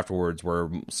dialogue afterwards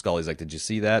where Scully's like, "Did you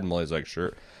see that?" And Mulder's like,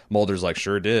 "Sure." Mulder's like,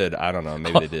 "Sure did." I don't know.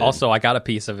 Maybe they did. Also, I got a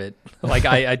piece of it. Like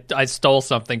I stole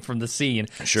something from the scene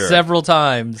Sure. several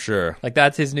times. Sure. Like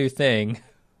that's his new thing.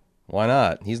 Why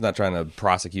not? He's not trying to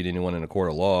prosecute anyone in a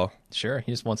court of law. Sure,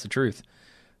 he just wants the truth.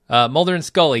 Mulder and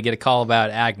Scully get a call about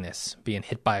Agnes being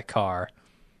hit by a car.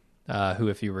 Who,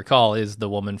 if you recall, is the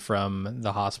woman from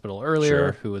the hospital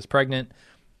earlier who was pregnant.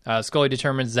 Scully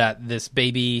determines that this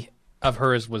baby of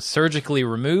hers was surgically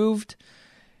removed.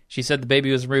 She said the baby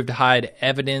was removed to hide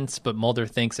evidence, but Mulder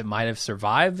thinks it might have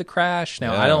survived the crash.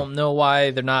 Now, I don't know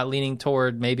why they're not leaning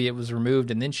toward maybe it was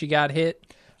removed and then she got hit.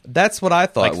 That's what I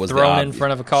thought like was thrown in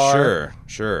front of a car.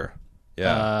 Sure.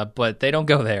 Yeah. But they don't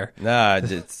go there. Nah,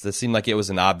 it seemed like it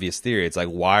was an obvious theory. It's like,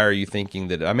 why are you thinking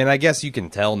that... I mean, I guess you can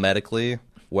tell medically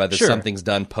whether something's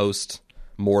done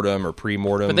post-mortem or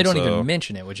pre-mortem. But they don't even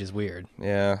mention it, which is weird.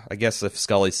 Yeah, I guess if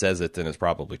Scully says it, then it's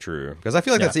probably true. Because I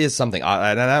feel like that is something...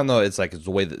 And I don't know, it's like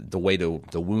the way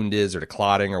the wound is or the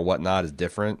clotting or whatnot is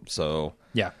different, so...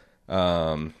 Yeah.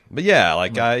 But yeah,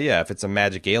 like, if it's a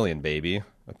magic alien baby,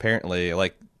 apparently,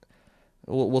 like...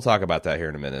 We'll talk about that here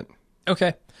in a minute.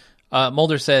 Okay.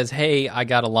 Mulder says, "Hey, I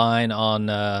got a line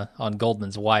on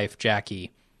Goldman's wife,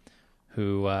 Jackie,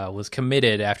 who was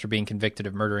committed after being convicted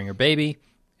of murdering her baby,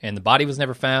 and the body was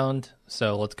never found.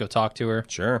 So let's go talk to her."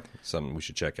 Sure, something we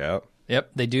should check out.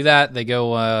 Yep, they do that. They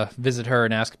go visit her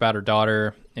and ask about her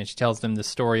daughter, and she tells them the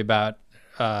story about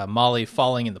Molly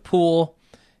falling in the pool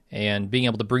and being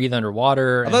able to breathe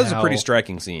underwater. That was a pretty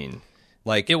striking scene.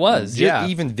 Like it was, yeah.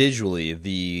 Even visually,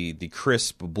 the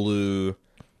crisp blue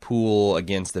pool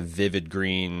against the vivid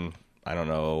green, I don't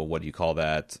know, what do you call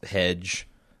that, hedge,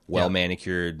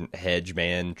 well-manicured hedge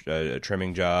man,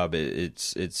 trimming job.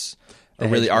 It's a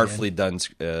really artfully done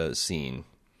scene.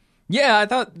 Yeah, I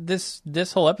thought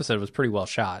this whole episode was pretty well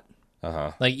shot.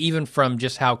 Like, even from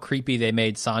just how creepy they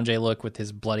made Sanjay look with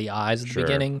his bloody eyes at the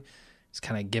beginning. It's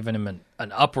kind of giving him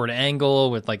an upward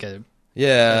angle with like an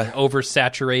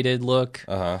oversaturated look.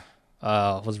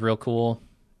 Was real cool.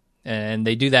 And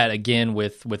they do that again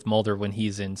with Mulder when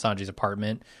he's in Sanjay's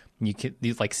apartment. You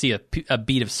like see a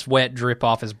bead of sweat drip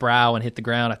off his brow and hit the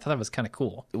ground. I thought that was kind of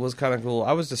cool. It was kind of cool.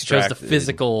 I was distracted. It shows the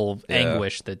physical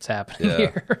anguish that's happening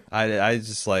here. I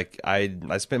just like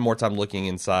I spent more time looking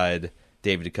inside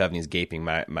David Duchovny's gaping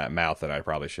mouth than I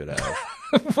probably should have.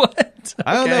 What?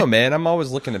 I don't know, man. I'm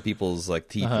always looking at people's like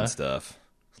teeth and stuff.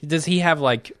 Does he have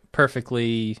like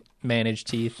perfectly managed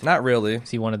teeth? Not really.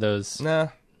 Is he one of those? Nah,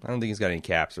 I don't think he's got any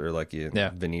caps or like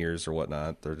veneers or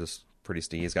whatnot. They're just pretty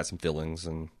stinky. He's got some fillings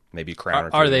and maybe a crown or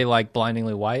two. Are they like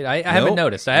blindingly white? I haven't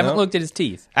noticed. I haven't looked at his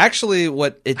teeth. Actually,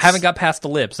 I haven't got past the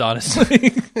lips,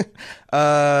 honestly.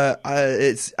 I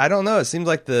don't know. It seems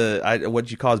like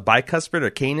what you call bicuspid or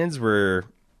canids were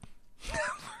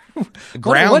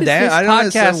ground what down. I don't know.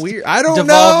 It's so weird. I don't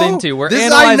devolved know. Into? We're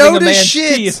analyzing a man's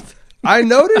teeth. I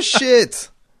notice shit.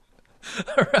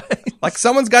 All right. Like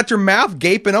someone's got your mouth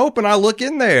gaping open. I look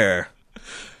in there.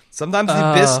 Sometimes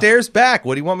the abyss stares back.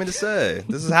 What do you want me to say?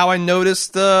 This is how I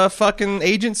noticed fucking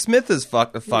Agent Smith has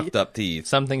fucked up teeth.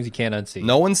 Some things you can't unsee.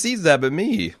 No one sees that but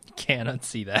me. You can't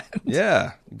unsee that.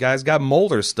 Yeah. Guy's got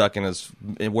molars stuck in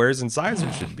where his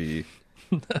incisor should be.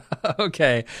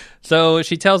 Okay. So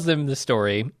she tells them the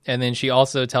story, and then she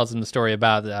also tells them the story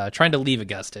about trying to leave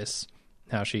Augustus,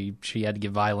 how she had to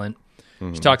get violent.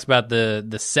 She talks about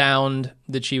the sound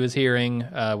that she was hearing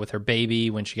with her baby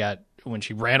when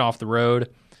she ran off the road,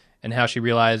 and how she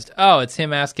realized, oh, it's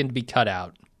him asking to be cut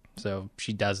out. So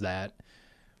she does that.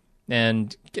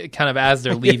 And kind of as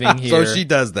they're leaving here. So she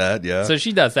does that, yeah. So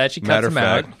she does that. She cuts him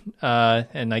out.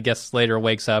 And I guess later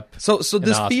wakes up. So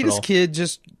this fetus kid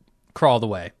just crawled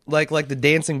away. Like the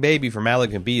dancing baby from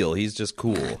Alec and Beale. He's just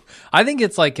cool. I think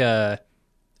it's like a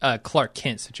Clark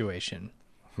Kent situation.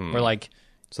 Where like...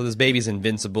 So this baby's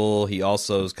invincible. He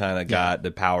also's kind of got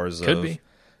the powers of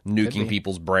nuking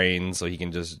people's brains, so he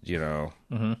can just,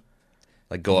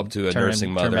 like go up to a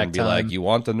nursing mother and be like, "You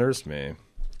want to nurse me?"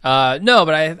 No,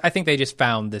 but I think they just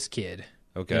found this kid.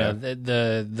 Okay.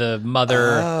 The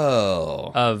mother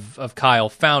of Kyle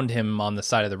found him on the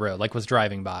side of the road, like was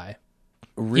driving by.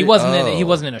 He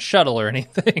wasn't in a shuttle or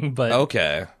anything, but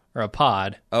okay. Or a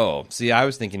pod. Oh, see, I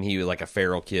was thinking he was like a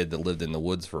feral kid that lived in the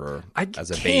woods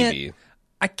as a baby.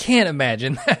 I can't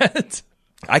imagine that.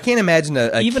 I can't imagine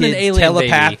a Even kid an alien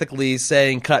telepathically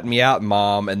saying, "Cut me out,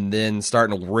 Mom," and then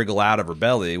starting to wriggle out of her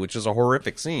belly, which is a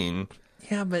horrific scene.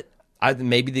 Yeah, but...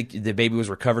 maybe the baby was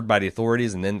recovered by the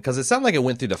authorities, and then... Because it sounded like it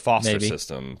went through the foster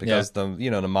system. Because the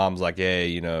mom's like,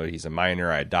 hey, he's a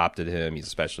minor, I adopted him, he's a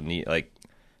special need. Like,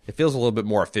 it feels a little bit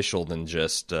more official than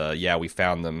just, we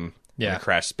found them in a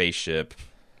crashed spaceship.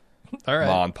 All right.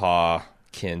 Ma and Pa,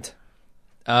 Kent.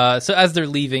 So as they're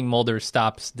leaving, Mulder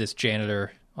stops this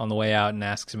janitor on the way out and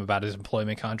asks him about his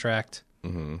employment contract,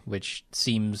 which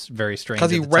seems very strange.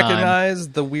 Because he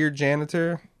recognized the weird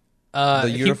janitor, the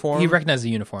uniform. He recognized the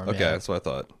uniform. Okay, that's what I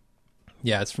thought.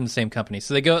 Yeah, it's from the same company.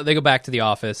 So they go back to the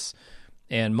office,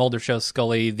 and Mulder shows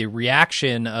Scully the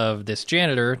reaction of this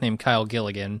janitor named Kyle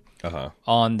Gilligan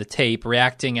on the tape,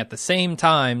 reacting at the same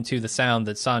time to the sound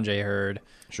that Sanjay heard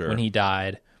when he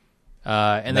died.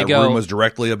 And that room was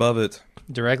directly above it.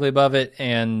 Directly above it,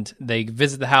 and they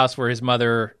visit the house where his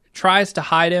mother tries to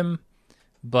hide him,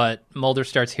 but Mulder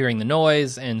starts hearing the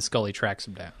noise, and Scully tracks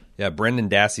him down. Yeah, Brendan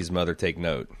Dassey's mother, take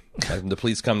note. When the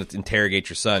police come to interrogate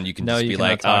your son, you can just be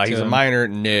like, he's a minor.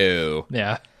 No.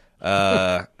 Yeah.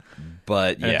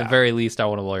 But, yeah. At the very least, I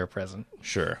want a lawyer present.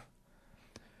 Sure.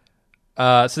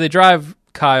 So they drive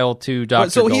Kyle to Dr.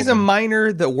 So Goldman. he's a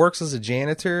minor that works as a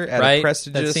janitor at a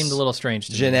prestigious that seemed a little strange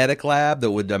to genetic lab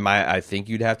that would, I think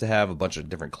you'd have to have a bunch of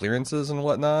different clearances and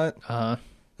whatnot. Uh-huh.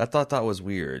 I thought that was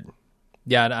weird.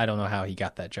 Yeah, I don't know how he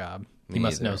got that job. He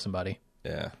must know somebody.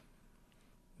 Yeah.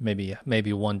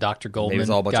 Maybe one Dr. Goldman maybe it's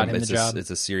all a bunch got of, him the job.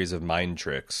 It's a series of mind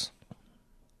tricks.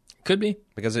 Could be.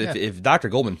 Because if Dr.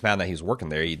 Goldman found that he was working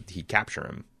there, he'd capture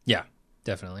him. Yeah,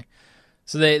 definitely.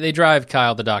 So they drive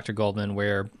Kyle to Dr. Goldman,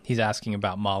 where he's asking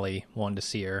about Molly, wanting to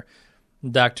see her.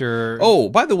 Dr. Oh,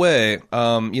 by the way,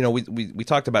 we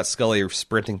talked about Scully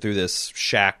sprinting through this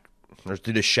shack, or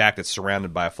through this shack that's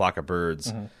surrounded by a flock of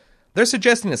birds. Mm-hmm. They're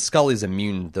suggesting that Scully's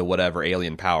immune to whatever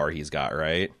alien power he's got,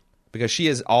 right? Because she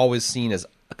is always seen as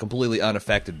completely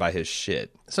unaffected by his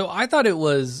shit. So I thought it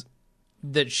was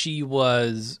that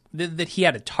that he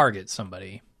had to target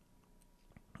somebody.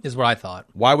 Is what I thought.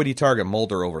 Why would he target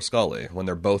Mulder over Scully when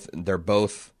they're both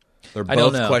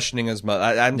questioning his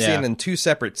mother? I'm seeing in two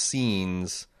separate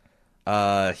scenes.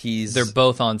 They're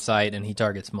both on site, and he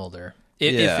targets Mulder.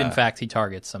 If in fact he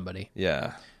targets somebody.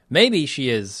 Yeah. Maybe she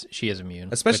is immune,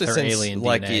 especially with her since alien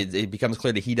like DNA. it becomes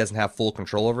clear that he doesn't have full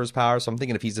control over his powers. So I'm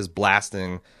thinking if he's just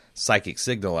blasting psychic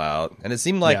signal out, and it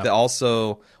seemed like that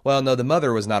also. Well, no, the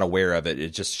mother was not aware of it. It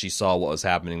just she saw what was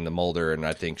happening to Mulder, and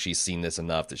I think she's seen this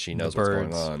enough that she knows what's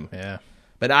going on. Yeah,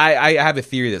 but I have a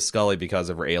theory that Scully, because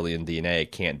of her alien DNA,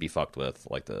 can't be fucked with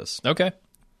like this. Okay.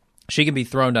 She can be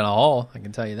thrown down a hall, I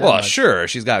can tell you that. Well, much. Sure.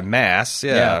 She's got mass.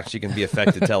 Yeah. She can be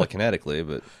affected telekinetically,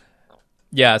 but...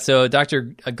 Yeah, so Dr.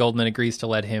 Goldman agrees to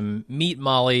let him meet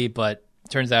Molly, but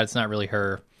turns out it's not really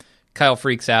her. Kyle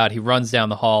freaks out. He runs down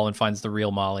the hall and finds the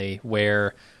real Molly,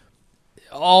 where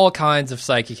all kinds of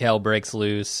psychic hell breaks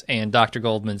loose, and Dr.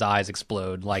 Goldman's eyes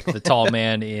explode like the tall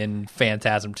man in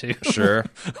Phantasm 2. Sure.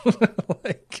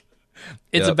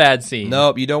 It's a bad scene.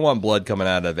 Nope, you don't want blood coming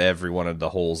out of every one of the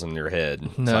holes in your head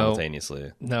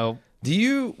simultaneously. No.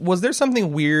 Was there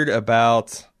something weird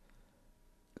about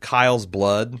Kyle's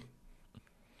blood?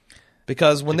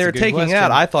 Because when they were taking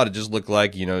out, I thought it just looked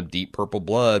like, deep purple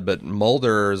blood, but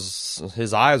Mulder's,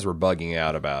 his eyes were bugging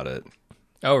out about it.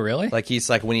 Oh, really? Like he's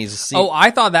like when he's Oh,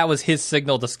 I thought that was his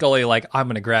signal to Scully, like, I'm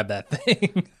going to grab that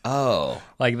thing. Oh.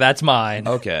 Like, that's mine.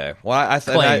 Okay. Well,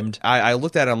 Claimed. I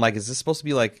looked at it, I'm like, is this supposed to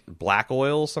be like black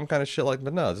oil, some kind of shit like,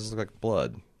 but no, this looks like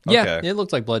blood. Yeah, Okay. it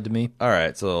looked like blood to me. All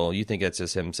right, so you think it's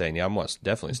just him saying, yeah, I'm going to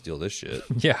definitely steal this shit.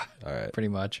 Yeah. All right. Pretty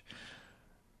much.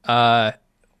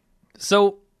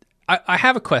 So I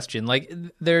have a question. Like,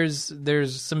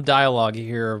 there's some dialogue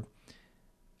here.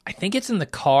 I think it's in the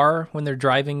car when they're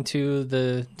driving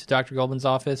to Dr. Goldman's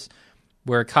office,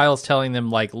 where Kyle's telling them,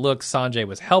 like, look, Sanjay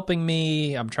was helping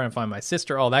me. I'm trying to find my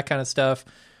sister, all that kind of stuff.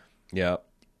 Yeah.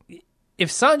 If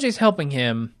Sanjay's helping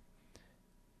him,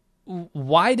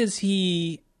 why does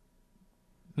he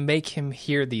make him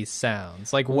hear these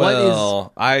sounds? Like, what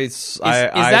is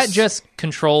that just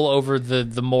control over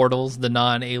the mortals, the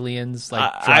non-aliens?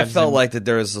 Like, I felt like that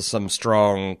there was some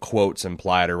strong quotes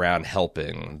implied around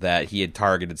helping, that he had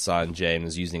targeted Sanjay and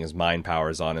was using his mind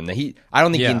powers on him. That I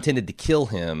don't think he intended to kill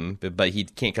him, but he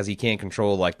can't, because he can't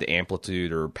control like the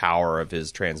amplitude or power of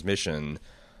his transmission.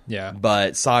 Yeah.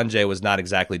 But Sanjay was not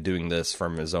exactly doing this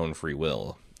from his own free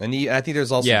will. And I think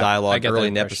there's also dialogue early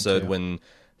in the episode when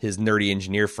his nerdy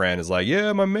engineer friend is like,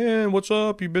 yeah, my man, what's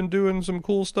up? You've been doing some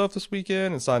cool stuff this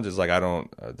weekend? And Sanjay's like, I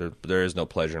don't, there is no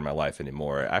pleasure in my life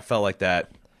anymore. I felt like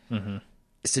that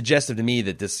suggested to me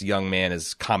that this young man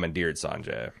has commandeered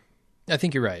Sanjay. I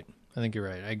think you're right. I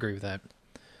agree with that.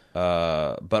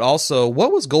 But also,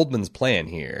 what was Goldman's plan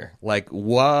here? Like,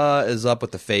 what is up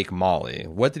with the fake Molly?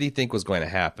 What did he think was going to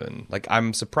happen? Like,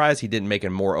 I'm surprised he didn't make a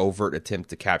more overt attempt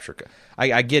to capture.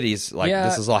 I get he's like,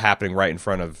 this is all happening right in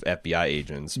front of FBI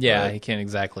agents. Yeah, he can't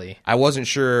exactly. I wasn't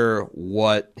sure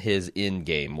what his end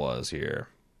game was here.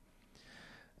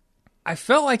 I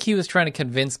felt like he was trying to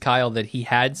convince Kyle that he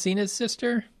had seen his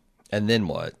sister. And then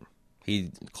what?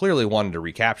 He clearly wanted to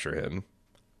recapture him.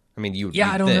 I mean,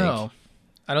 I don't know.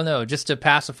 I don't know, just to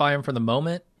pacify him for the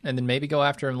moment and then maybe go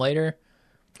after him later.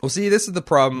 Well, see, this is the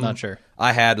problem Not sure.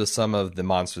 I had with some of the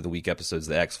Monster of the Week episodes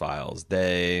of the X-Files.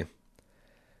 They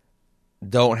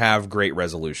don't have great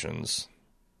resolutions.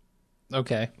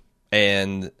 Okay.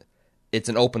 And it's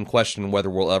an open question whether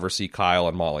we'll ever see Kyle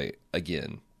and Molly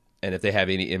again, and if they have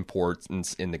any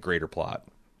importance in the greater plot.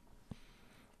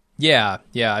 Yeah.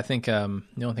 I think the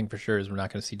only thing for sure is we're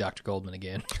not going to see Dr. Goldman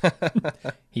again.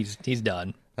 He's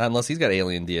done. Not unless he's got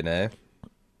alien DNA.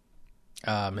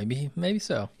 Maybe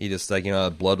so. He just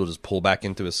blood will just pull back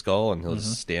into his skull, and he'll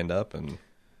just stand up and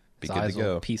be His good eyes to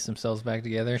go. will piece themselves back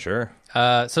together. Sure.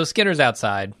 So Skinner's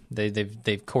outside.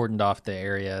 They've cordoned off the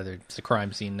area. It's a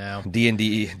crime scene now.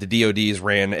 D&D, the DODs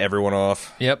ran everyone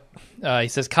off. Yep. He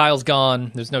says Kyle's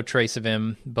gone. There's no trace of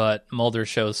him, but Mulder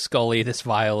shows Scully this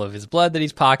vial of his blood that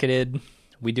he's pocketed.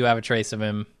 We do have a trace of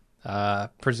him.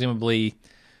 Presumably,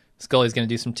 Scully's going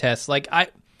to do some tests. Like,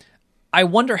 I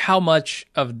wonder how much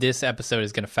of this episode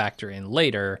is going to factor in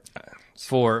later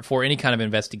for any kind of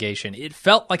investigation. It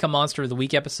felt like a Monster of the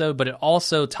Week episode, but it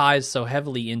also ties so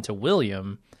heavily into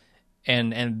William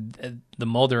and the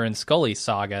Mulder and Scully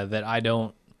saga that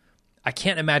I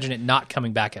can't imagine it not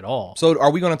coming back at all. So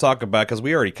are we going to talk about, because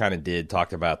we already kind of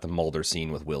talked about the Mulder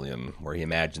scene with William, where he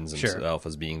imagines himself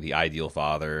as being the ideal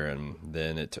father, and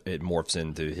then it morphs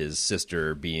into his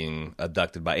sister being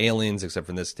abducted by aliens, except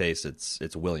for in this case,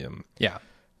 it's William. Yeah.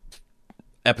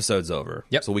 Episode's over.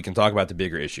 Yep. So we can talk about the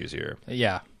bigger issues here.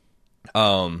 Yeah.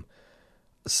 Sepinwall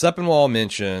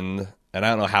mentioned, and I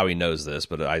don't know how he knows this,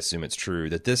 but I assume it's true,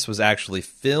 that this was actually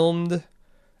filmed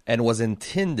and was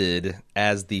intended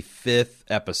as the 5th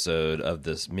episode of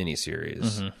this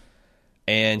miniseries. Mm-hmm.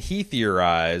 And he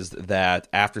theorized that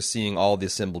after seeing all the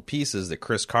assembled pieces, that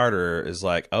Chris Carter is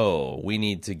like, oh, we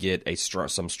need to get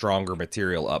some stronger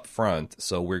material up front.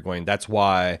 So that's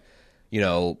why,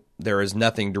 there is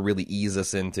nothing to really ease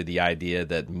us into the idea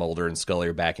that Mulder and Scully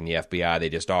are back in the FBI. They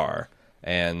just are.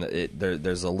 And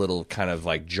there's a little kind of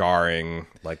like jarring,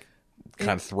 like,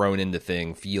 kind of thrown into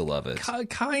thing feel of it.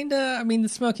 Kind of. I mean, the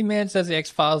Smoking Man says the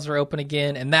X-Files are open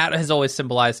again, and that has always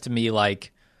symbolized to me,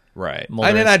 like, right.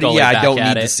 Mulder and Scully I don't back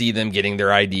need at to it. see them getting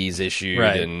their IDs issued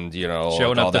and,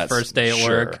 showing up the first day at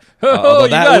work. Oh,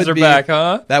 you guys are back,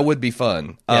 huh? That would be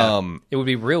fun. Yeah. It would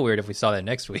be real weird if we saw that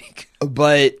next week.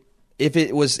 But if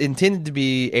it was intended to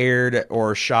be aired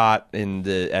or shot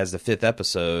as the 5th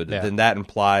episode, then that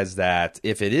implies that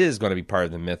if it is going to be part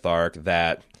of the myth arc,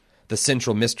 that the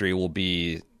central mystery will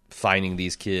be finding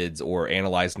these kids or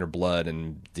analyzing their blood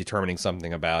and determining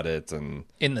something about it. And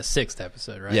in the 6th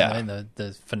episode, right? Yeah. In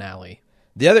the finale.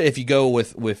 The other, if you go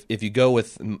with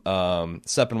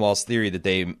Sepinwall's theory that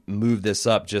they moved this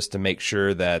up just to make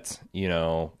sure that,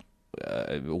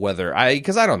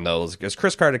 because I don't know, because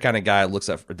Chris Carter kind of guy looks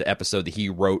at the episode that he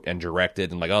wrote and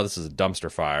directed and like, oh, this is a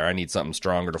dumpster fire. I need something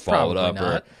stronger to follow Probably it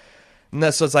up.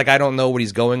 not. So it's like, I don't know what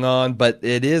he's going on, but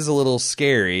it is a little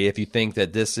scary if you think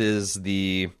that this is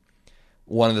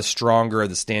one of the stronger of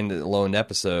the standalone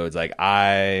episodes. Like,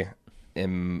 I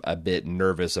am a bit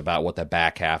nervous about what the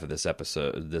back half of this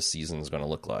season is going to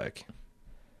look like.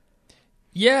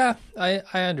 Yeah, I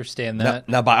understand that.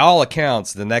 Now, by all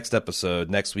accounts, next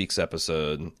week's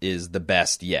episode, is the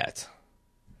best yet.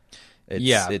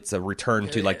 It's a return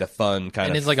to like the fun kind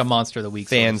and of, it's like a Monster of the Week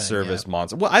fan sort of service thing,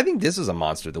 monster. Well, I think this is a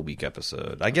Monster of the Week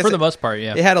episode. I guess for the most part,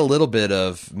 yeah. It had a little bit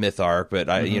of myth arc, but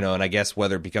and I guess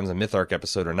whether it becomes a myth arc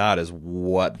episode or not is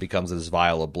what becomes this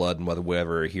vial of blood, and whether we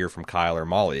ever hear from Kyle or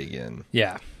Molly again.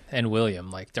 Yeah. And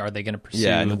William, like, are they going to pursue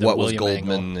and the what William was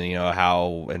Goldman, angle? you know,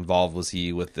 how involved was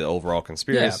he with the overall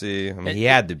conspiracy? Yeah. I mean, he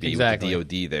had to be with the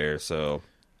DOD there, so.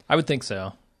 I would think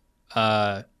so.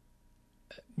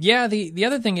 Yeah, the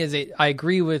other thing is, I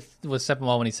agree with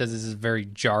Sepinwall when he says this is very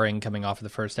jarring coming off of the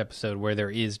first episode, where there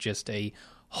is just a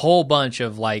whole bunch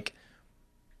of, like,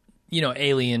 you know,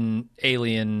 alien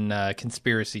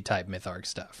conspiracy type myth arc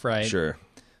stuff, right? Sure.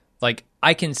 Like,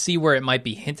 I can see where it might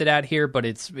be hinted at here, but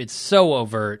it's so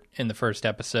overt in the first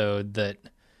episode that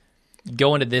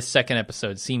going to this second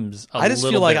episode seems a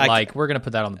little bit like we're going to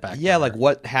put that on the back burner. Like,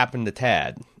 what happened to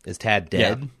Tad? Is Tad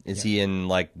dead? Yeah. Is he in,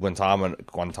 like,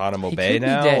 Guantanamo Bay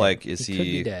now? Like, he could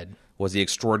be dead. Was he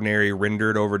extraordinary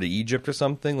rendered over to Egypt or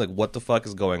something? Like, what the fuck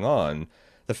is going on?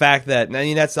 The fact that, I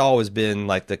mean, that's always been,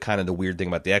 like, the kind of the weird thing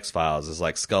about the X-Files is,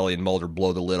 like, Scully and Mulder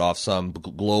blow the lid off some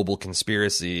global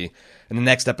conspiracy, and the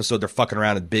next episode they're fucking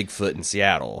around with Bigfoot in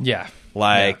Seattle. Yeah.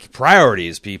 Like,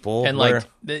 priorities, people. And, like,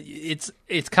 it's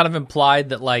kind of implied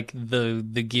that, like, the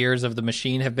gears of the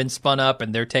machine have been spun up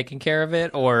and they're taking care of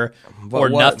it, or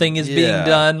nothing is being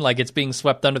done, like it's being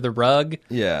swept under the rug.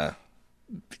 Yeah.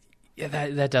 Yeah,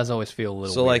 that does always feel a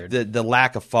little so weird. Like the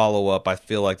lack of follow up, I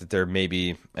feel like that there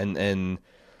maybe and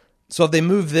so if they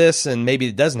move this and maybe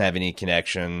it doesn't have any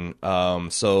connection,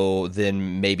 so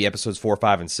then maybe episodes 4,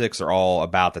 5, and 6 are all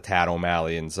about the Tad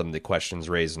O'Malley and some of the questions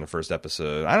raised in the first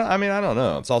episode. I don't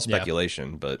know. It's all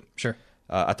speculation, but sure.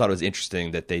 I thought it was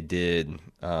interesting that they did.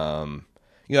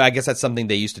 I guess that's something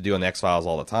they used to do on the X-Files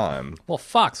all the time. Well,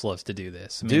 Fox loves to do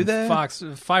this. Do they?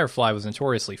 Firefly was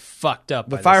notoriously fucked up.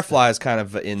 But Firefly is kind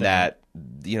of in that,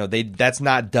 that's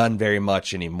not done very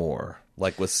much anymore.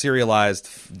 Like with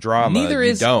serialized drama, neither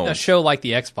is a show like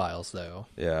the X-Files, though.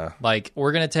 Yeah. Like,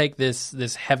 we're going to take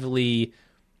this heavily...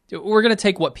 We're going to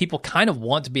take what people kind of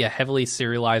want to be a heavily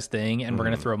serialized thing, and we're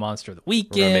going to throw Monster of the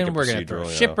Week in. We're going to throw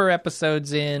shipper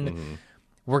episodes in. Mm-hmm.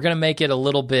 We're going to make it a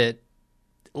little bit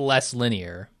less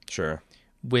linear. Sure.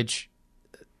 Which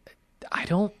I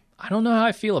don't know how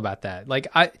I feel about that. Like,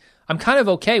 I'm kind of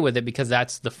okay with it because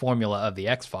that's the formula of the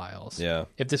X-Files. Yeah.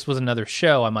 If this was another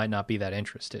show, I might not be that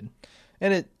interested.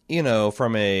 And it,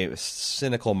 from a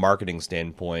cynical marketing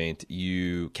standpoint,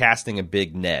 you casting a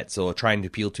big net, so trying to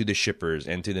appeal to the shippers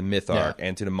and to the myth arc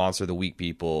and to the Monster of the Week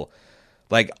people,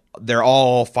 like, they're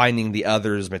all finding the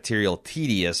other's material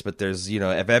tedious, but there's,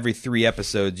 if every 3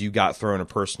 episodes you got thrown a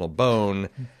personal bone,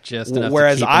 just enough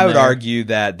whereas to keep I would there. argue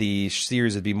that the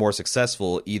series would be more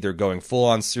successful either going full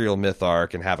on serial myth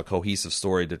arc and have a cohesive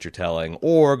story that you're telling,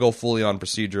 or go fully on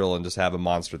procedural and just have a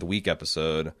Monster of the Week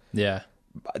episode. Yeah.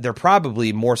 They're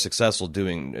probably more successful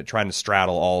trying to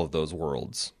straddle all of those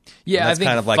worlds. Yeah, and that's I think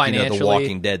kind of like the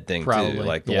Walking Dead thing probably, too.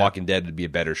 Like the Walking Dead would be a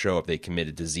better show if they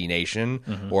committed to Z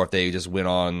Nation, or if they just went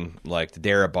on like the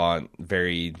Darabont,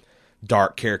 very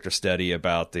dark character study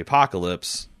about the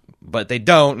apocalypse. But they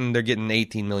don't, and they're getting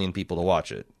 18 million people to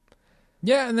watch it.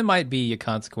 Yeah, and there might be a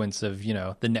consequence of,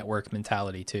 the network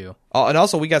mentality too. Oh, and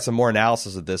also we got some more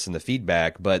analysis of this in the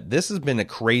feedback, but this has been a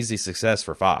crazy success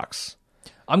for Fox.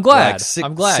 I'm glad.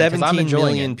 I'm glad. 17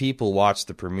 million people watched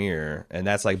the premiere, and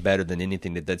that's like better than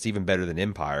anything. That's even better than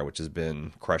Empire, which has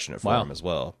been crushing it for them as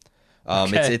well.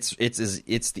 It's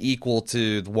the equal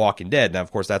to The Walking Dead. Now,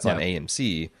 of course, that's on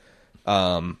AMC,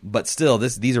 but still,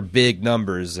 these are big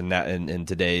numbers in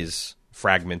today's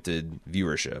fragmented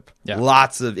viewership. Yeah.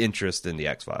 Lots of interest in the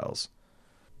X-Files.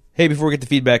 Hey, before we get to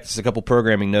feedback, just a couple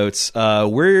programming notes.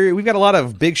 We've got a lot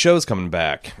of big shows coming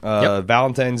back.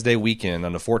 Valentine's Day weekend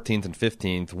on the 14th and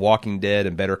 15th, Walking Dead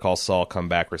and Better Call Saul come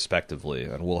back respectively.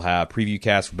 And we'll have preview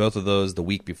casts for both of those the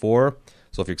week before.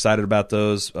 So if you're excited about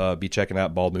those, be checking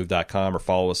out baldmove.com or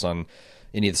follow us on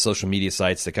any of the social media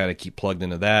sites to kind of keep plugged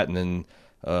into that. And then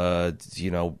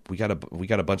we got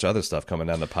a bunch of other stuff coming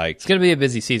down the pike. It's going to be a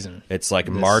busy season. It's like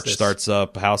March starts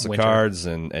up House winter. of Cards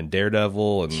and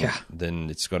Daredevil, and then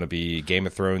it's going to be Game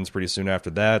of Thrones pretty soon after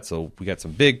that. So we got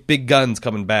some big guns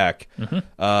coming back.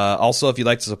 Also, if you'd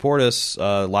like to support us,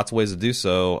 lots of ways to do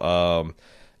so.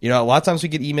 A lot of times we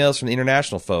get emails from the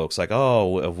international folks like,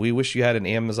 "Oh, we wish you had an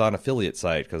Amazon affiliate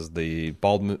site because the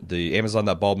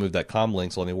Amazon.baldmove.com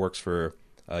links only works for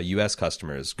U.S.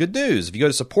 customers." Good news. If you go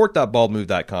to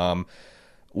support.baldmove.com,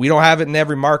 we don't have it in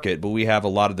every market, but we have a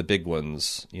lot of the big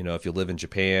ones. If you live in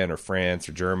Japan or France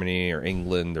or Germany or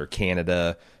England or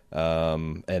Canada,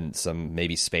 and some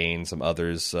maybe Spain, some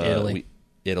others.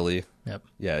 Italy. Yep.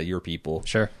 Yeah, your people.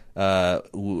 Sure.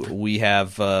 We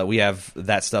have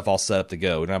that stuff all set up to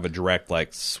go. We don't have a direct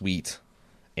sweet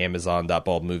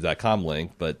Amazon.baldmove.com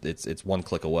link, but it's one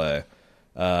click away.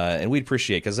 And we'd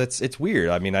appreciate because it's weird.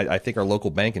 I mean, I think our local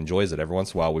bank enjoys it. Every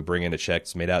once in a while, we bring in a check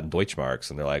that's made out in Deutschmarks,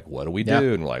 and they're like, "What do we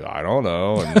do?" And we're like, "I don't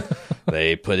know." And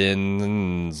they put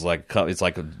in it's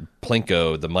like a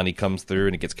Plinko. The money comes through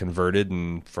and it gets converted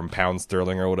and from pound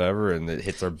sterling or whatever, and it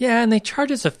hits our and they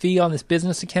charge us a fee on this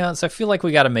business account. So I feel like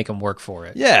we got to make them work for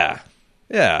it. Yeah.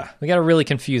 We got to really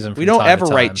confuse them. We don't ever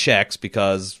write checks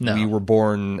because we were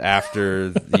born after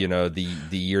the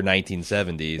year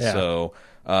 1970. Yeah. So.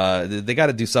 They got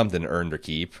to do something to earn their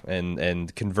keep,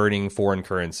 and converting foreign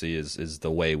currency is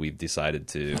the way we've decided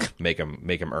to make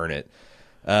them earn it.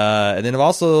 And then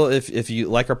also, if you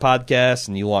like our podcast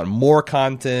and you want more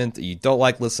content, you don't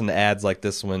like listening to ads like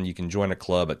this one, you can join a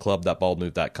club at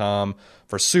club.baldmove.com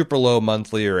for super low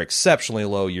monthly or exceptionally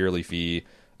low yearly fee.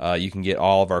 You can get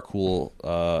all of our cool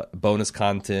bonus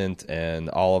content and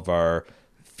all of our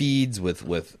feeds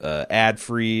with ad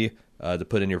free. To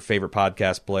put in your favorite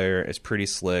podcast player. It's pretty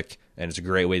slick, and it's a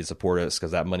great way to support us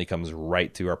because that money comes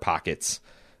right to our pockets.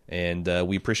 And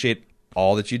we appreciate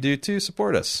all that you do to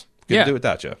support us. Couldn't do it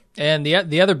without you. And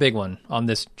the other big one on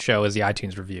this show is the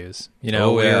iTunes reviews.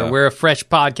 We're a fresh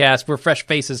podcast. We're fresh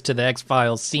faces to the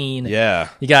X-Files scene. Yeah.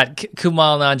 You got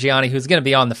Kumail Nanjiani, who's going to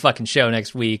be on the fucking show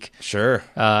next week. Sure.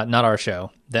 Not our show,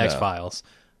 the X-Files.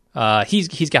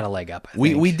 He's got a leg up.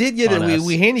 We did get it.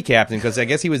 We handicapped him because I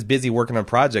guess he was busy working on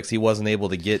projects. He wasn't able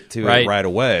to get to it right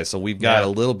away. So we've got a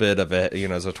little bit of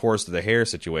as a horse to the hair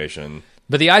situation.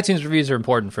 But the iTunes reviews are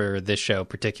important for this show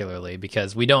particularly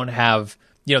because we don't have.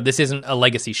 This isn't a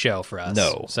legacy show for us.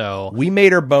 No. So we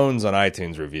made our bones on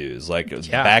iTunes reviews.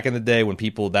 Back in the day when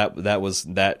people that was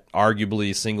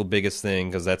arguably single biggest thing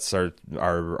because that's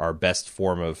our best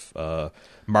form of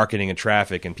marketing and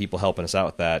traffic, and people helping us out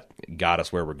with that got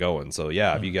us where we're going. So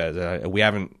if you guys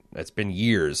it's been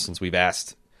years since we've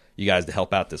asked you guys to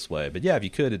help out this way. But if you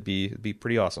could, it'd be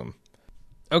pretty awesome.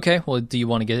 Okay. Well, do you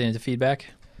want to get into feedback?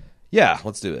 Yeah,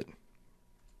 let's do it.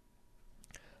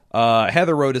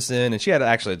 Heather wrote us in, and she had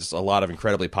actually just a lot of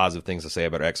incredibly positive things to say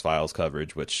about our X-Files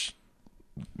coverage, which,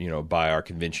 by our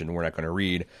convention, we're not going to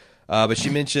read. But she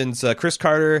mentions Chris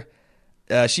Carter,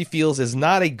 she feels is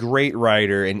not a great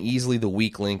writer and easily the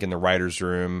weak link in the writer's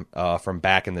room from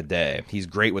back in the day. He's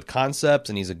great with concepts,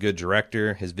 and he's a good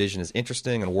director. His vision is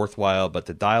interesting and worthwhile, but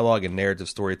the dialogue and narrative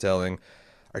storytelling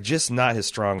are just not his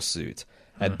strong suit.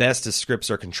 At best, his scripts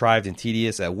are contrived and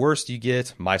tedious. At worst, you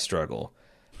get my struggle.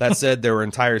 That said, there were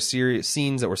entire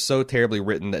scenes that were so terribly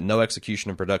written that no execution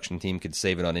and production team could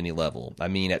save it on any level. I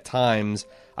mean, at times,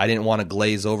 I didn't want to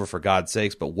glaze over for God's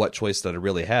sakes, but what choice did I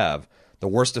really have? The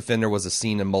worst offender was a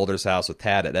scene in Mulder's house with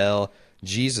Tad at L.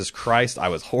 Jesus Christ, I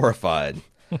was horrified.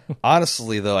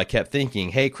 Honestly, though, I kept thinking,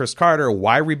 hey, Chris Carter,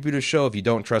 why reboot a show if you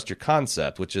don't trust your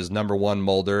concept, which is number 1,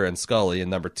 Mulder and Scully,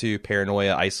 and number 2,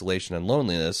 paranoia, isolation, and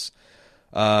loneliness?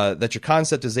 That your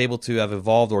concept is able to have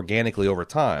evolved organically over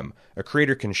time. A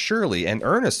creator can surely and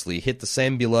earnestly hit the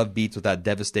same beloved beats without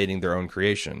devastating their own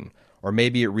creation. Or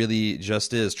maybe it really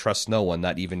just is trust no one,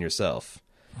 not even yourself.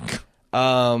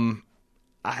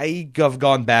 I have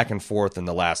gone back and forth in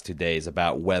the last 2 days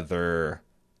about whether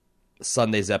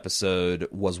Sunday's episode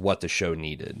was what the show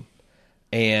needed.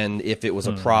 And if it was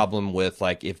a problem with,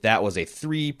 if that was a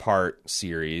 3-part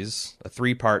series, a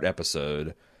 3-part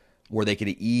episode, where they could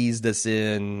have eased us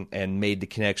in and made the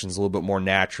connections a little bit more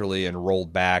naturally and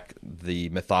rolled back the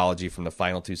mythology from the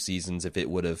final 2 seasons if it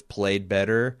would have played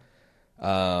better,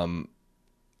 or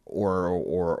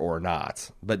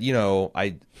not. But,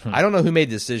 I don't know who made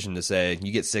the decision to say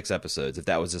you get 6 episodes. If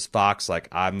that was just Fox,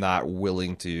 I'm not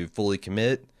willing to fully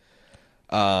commit,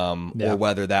 or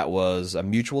whether that was a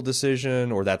mutual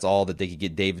decision or that's all that they could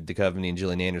get David Duchovny and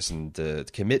Gillian Anderson to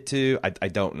commit to. I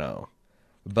don't know.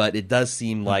 But it does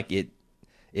seem like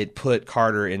it put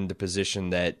Carter in the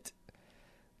position that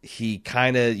he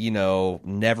kind of,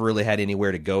 never really had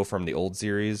anywhere to go from the old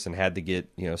series and had to get,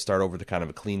 start over to kind of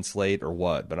a clean slate or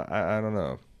what. But I don't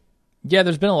know. Yeah,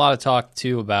 there's been a lot of talk,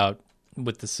 too, about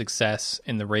with the success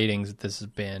in the ratings that this has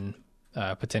been,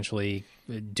 potentially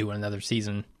doing another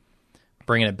season,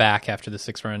 bringing it back after the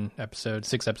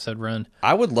 6-episode run.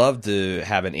 I would love to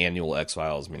have an annual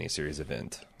X-Files miniseries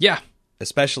event. Yeah.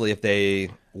 Especially if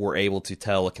they were able to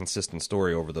tell a consistent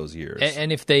story over those years.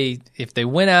 And if they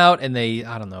went out and they,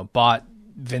 I don't know, bought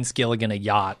Vince Gilligan a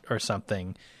yacht or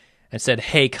something and said,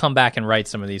 hey, come back and write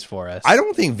some of these for us. I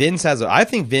don't think Vince I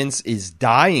think Vince is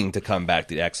dying to come back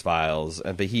to X-Files,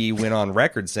 but he went on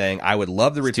record saying, I would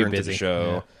love to return to the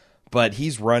show, but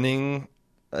he's running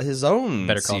his own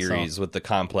series with the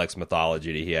complex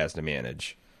mythology that he has to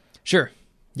manage. Sure.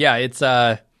 Yeah, it's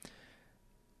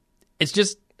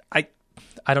just,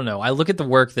 I don't know. I look at the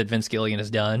work that Vince Gilligan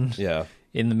has done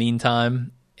in the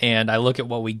meantime, and I look at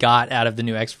what we got out of the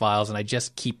new X-Files, and I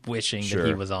just keep wishing that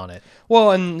he was on it.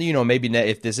 Well, and, maybe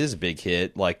if this is a big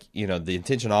hit, the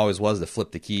intention always was to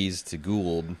flip the keys to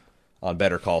Gould on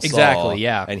Better Call Saul. Exactly,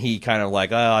 yeah. And he kind of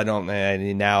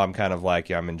now I'm kind of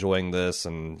I'm enjoying this,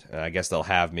 and I guess they'll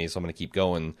have me, so I'm going to keep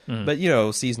going. Mm.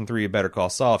 But, season 3 of Better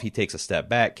Call Saul, if he takes a step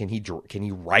back, can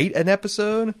he write an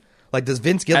episode? Does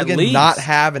Vince Gilligan not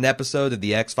have an episode of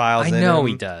the X-Files in him? I know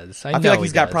he does. I feel like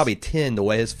he's got probably 10 the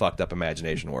way his fucked up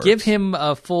imagination works. Give him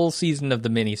a full season of the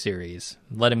miniseries.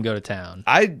 Let him go to town.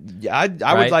 I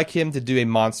would like him to do a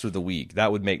Monster of the Week.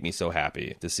 That would make me so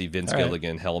happy to see Vince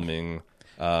Gilligan helming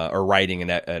or writing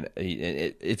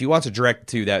if he wants to direct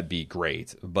too, that'd be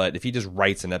great. But if he just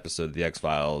writes an episode of the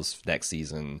X-Files next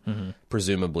season,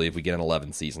 presumably if we get an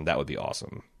 11th season, that would be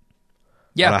awesome.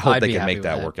 Yeah, and I hope they can make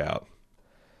that work out.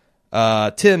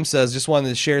 Tim says, just wanted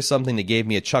to share something that gave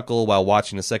me a chuckle while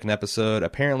watching the second episode.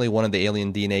 Apparently one of the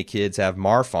alien DNA kids have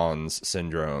Marfan's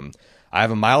syndrome. I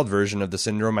have a mild version of the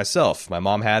syndrome myself. My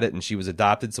mom had it and she was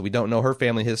adopted, so we don't know her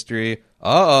family history.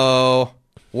 Uh-oh.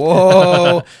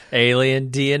 Whoa. Alien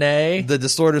DNA. The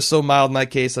disorder is so mild in my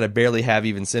case that I barely have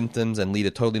even symptoms and lead a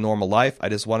totally normal life. I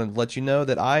just wanted to let you know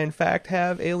that I, in fact,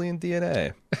 have alien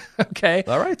DNA. Okay.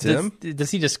 All right, Tim.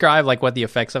 Does he describe what the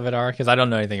effects of it are? Because I don't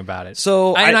know anything about it.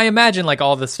 So I imagine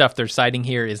all the stuff they're citing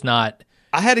here is not...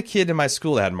 I had a kid in my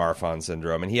school that had Marfan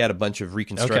syndrome, and he had a bunch of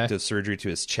reconstructive surgery to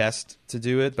his chest to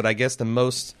do it. But I guess the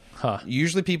most...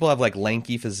 Usually people have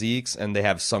lanky physiques and they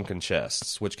have sunken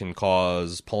chests, which can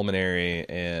cause pulmonary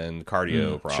and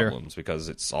cardio problems because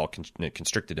it's all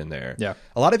constricted in there. Yeah.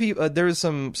 A lot of people, there is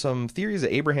some theories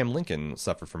that Abraham Lincoln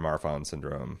suffered from Marfan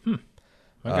syndrome.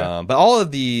 Okay. But all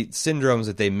of the syndromes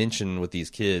that they mention with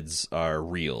these kids are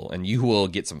real, and you will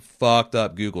get some fucked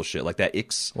up Google shit like that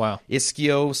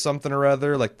ischio something or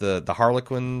other, like the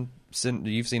Harlequin.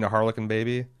 You've seen a Harlequin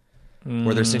baby?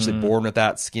 Where they're essentially born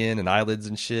without skin and eyelids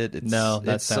and shit.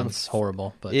 That sounds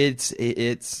horrible. But it's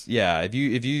If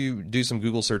you do some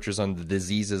Google searches on the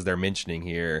diseases they're mentioning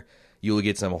here, you will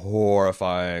get some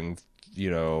horrifying,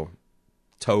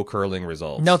 toe curling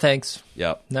results. No thanks.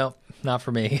 Yep. No, not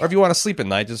for me. Or if you want to sleep at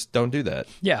night, just don't do that.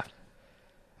 Yeah.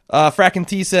 Frackin'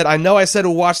 T said, I know I said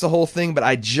we'll watch the whole thing, but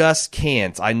I just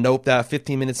can't. I noped out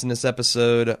 15 minutes in this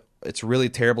episode. It's really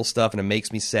terrible stuff, and it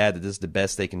makes me sad that this is the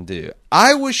best they can do.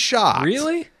 I was shocked.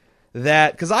 Really?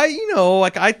 That, because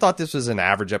I thought this was an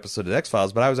average episode of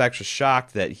X-Files, but I was actually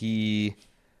shocked that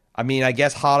I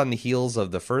guess hot on the heels of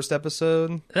the first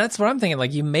episode. That's what I'm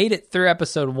thinking. You made it through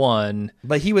episode 1.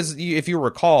 But he was, if you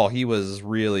recall, he was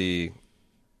really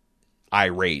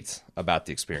irate about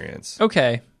the experience.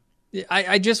 Okay.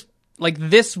 I just,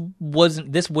 this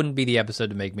wouldn't be the episode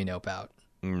to make me nope out.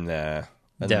 Nah.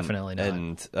 Definitely not.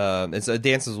 And so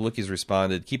Dances with Wookiees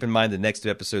responded, keep in mind the next 2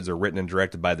 episodes are written and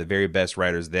directed by the very best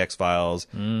writers of the X-Files,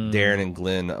 Darren and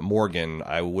Glenn Morgan.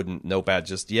 I wouldn't nope out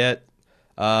just yet.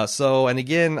 And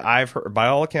again, I've heard, by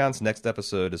all accounts, next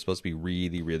episode is supposed to be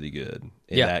really, really good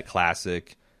in that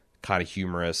classic, kind of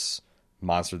humorous,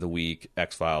 Monster of the Week,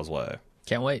 X-Files way.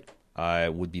 Can't wait. I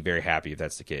would be very happy if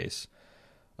that's the case.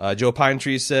 Joe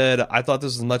Pinetree said, I thought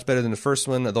this was much better than the first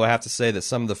one, though I have to say that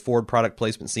some of the Ford product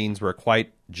placement scenes were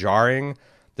quite jarring.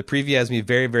 The preview has me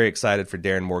very, very excited for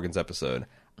Darren Morgan's episode.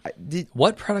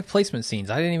 What product placement scenes?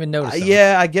 I didn't even notice them.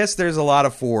 Yeah, I guess there's a lot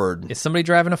of Ford. Is somebody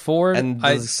driving a Ford? And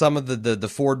some of the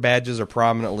Ford badges are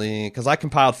prominently... Because I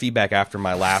compiled feedback after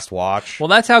my last watch. Well,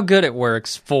 that's how good it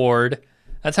works, Ford.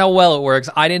 That's how well it works.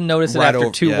 I didn't notice it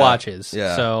after 2 watches.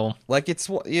 Yeah. So, it's,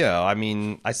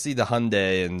 I see the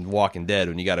Hyundai in Walking Dead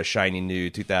when you got a shiny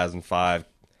new 2005.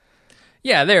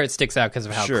 Yeah, there it sticks out because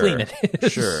of how clean it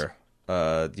is. Sure.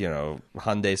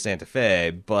 Hyundai Santa Fe,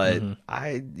 but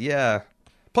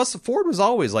Plus, Ford was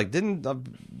always like, didn't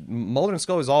Mulder and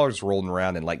Scully was always rolling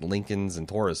around in like Lincolns and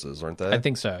Tauruses, weren't they? I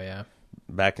think so, yeah.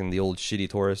 Back in the old shitty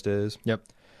Taurus days. Yep.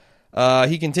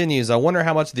 He continues, I wonder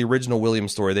how much of the original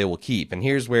Williams story they will keep. And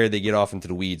here's where they get off into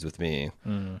the weeds with me.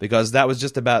 Because that was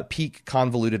just about peak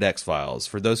convoluted X-Files.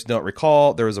 For those who don't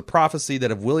recall, there was a prophecy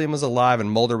that if William was alive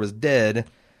and Mulder was dead,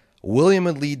 William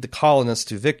would lead the colonists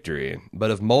to victory. But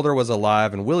if Mulder was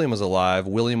alive and William was alive,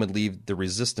 William would lead the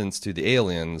resistance to the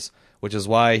aliens, which is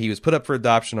why he was put up for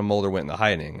adoption and Mulder went into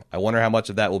hiding. I wonder how much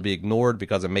of that will be ignored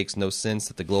because it makes no sense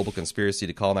that the global conspiracy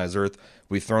to colonize Earth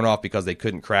will be thrown off because they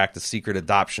couldn't crack the secret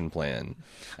adoption plan.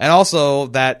 And also,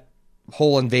 that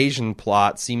whole invasion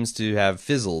plot seems to have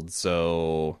fizzled,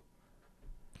 so...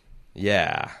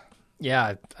 yeah.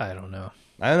 Yeah, I don't know.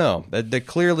 I don't know. They're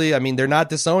clearly, I mean, they're not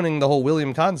disowning the whole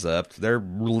William concept. They're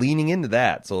leaning into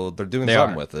that, so they're doing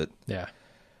something with it. Yeah.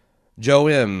 Joe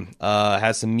M.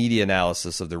 Has some media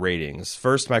analysis of the ratings.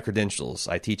 First, my credentials.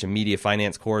 I teach a media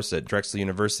finance course at Drexel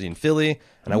University in Philly,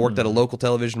 and I worked at a local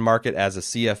television market as a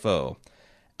CFO.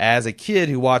 As a kid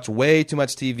who watched way too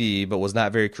much TV but was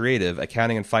not very creative,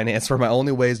 accounting and finance were my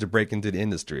only ways to break into the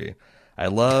industry. I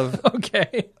love...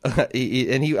 Okay.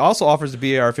 And he also offers to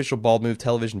be our official Bald Move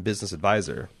television business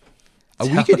advisor.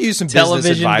 We could use some business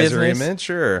advisory, man.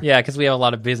 Sure. Yeah, because we have a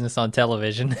lot of business on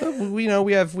television. We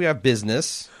have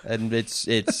business, and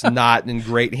it's not in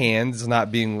great hands. It's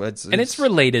not being. It's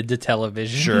related to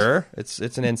television. Sure, it's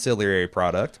an ancillary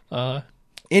product.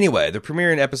 Anyway, the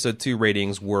premiere and episode 2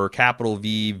 ratings were capital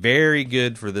V, very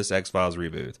good for this X-Files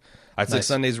reboot. I took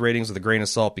Sunday's ratings with a grain of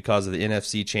salt because of the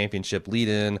NFC Championship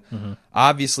lead-in.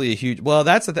 Obviously, a huge. Well,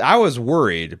 that's the thing. I was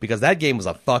worried because that game was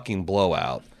a fucking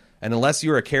blowout. And unless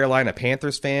you're a Carolina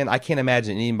Panthers fan, I can't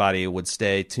imagine anybody would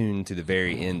stay tuned to the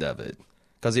very end of it.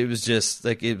 Because it was just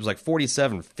like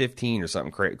 47-15 or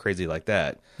something crazy like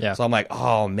that. Yeah. So I'm like,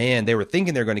 oh man, they were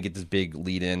thinking they were going to get this big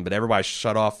lead in, but everybody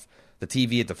shut off the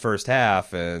TV at the first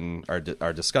half and are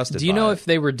disgusted. Do you know if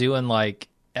they were doing like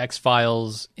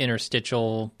X-Files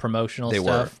interstitial promotional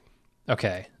stuff? Were.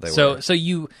 Okay. So if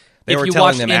you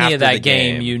watched any of that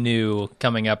game, you knew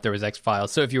coming up there was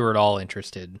X-Files. So if you were at all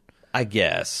interested, I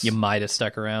guess you might have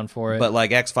stuck around for it. But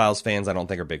like X-Files fans, I don't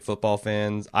think are big football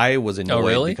fans. I was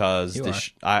annoyed because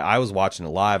I was watching it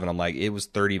live, and I'm like, it was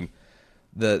 30.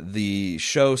 The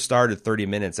show started 30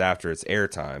 minutes after its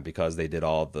airtime because they did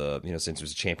all the, since it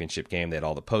was a championship game, they had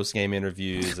all the post-game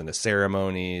interviews and the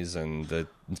ceremonies and the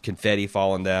confetti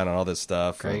falling down and all this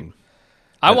stuff. Great.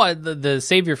 The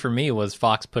savior for me was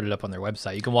Fox put it up on their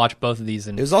website. You can watch both of these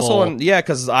in It was full. also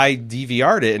because I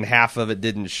DVR'd it and half of it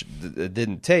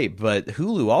didn't tape, but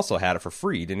Hulu also had it for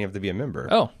free. You didn't have to be a member.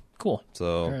 Oh, cool.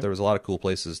 So there was a lot of cool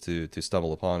places to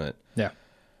stumble upon it. Yeah.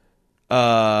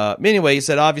 Anyway, he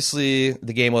said, obviously,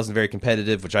 the game wasn't very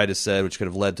competitive, which I just said, which could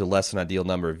have led to less than ideal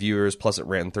number of viewers, plus it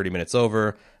ran 30 minutes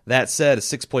over. That said, a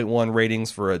 6.1 ratings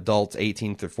for adults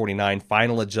 18 through 49,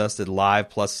 final adjusted live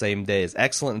plus same day is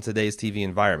excellent in today's TV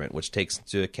environment, which takes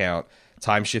into account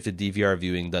time-shifted DVR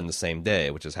viewing done the same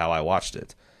day, which is how I watched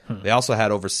it. They also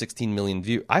had over 16 million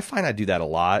views. I find I do that a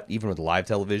lot, even with live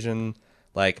television.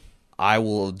 Like, I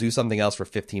will do something else for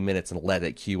 15 minutes and let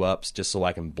it queue up just so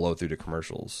I can blow through the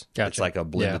commercials. Gotcha. It's like a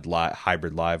blended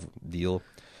hybrid live deal.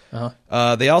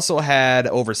 Uh-huh. They also had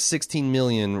over 16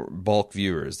 million bulk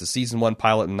viewers. The season 1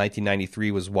 pilot in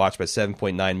 1993 was watched by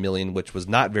 7.9 million, which was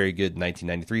not very good in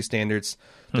 1993 standards.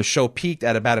 The show peaked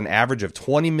at about an average of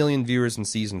 20 million viewers in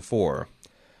season 4.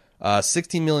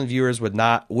 16 million viewers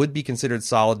would be considered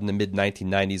solid in the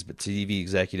mid-1990s, but TV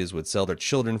executives would sell their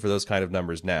children for those kind of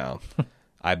numbers now.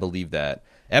 I believe that.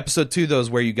 Episode 2, though, is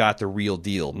where you got the real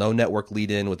deal. No network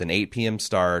lead-in with an 8 p.m.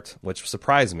 start, which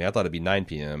surprised me. I thought it'd be 9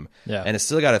 p.m. Yeah. And it's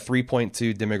still got a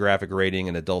 3.2 demographic rating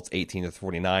in adults 18 to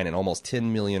 49 and almost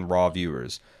 10 million raw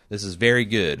viewers. This is very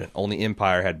good. Only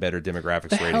Empire had better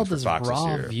demographics ratings for Fox this year. What the hell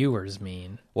does raw viewers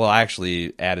mean? Well, I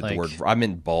actually added the word. I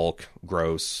meant bulk,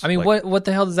 gross. I mean, what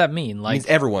the hell does that mean? Like, it means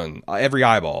everyone, every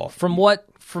eyeball. From what?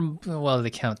 Well, they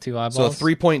count 2 eyeballs. So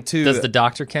 3.2. Does the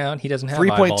doctor count? He doesn't have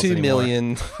eyeballs anymore. 3.2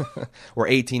 million were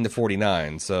 18 to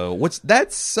 49. So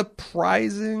that's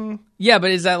surprising. Yeah,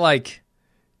 but is that like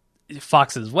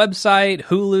Fox's website,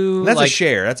 Hulu? That's a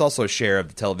share. That's also a share of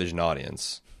the television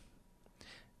audience.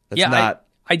 That's not.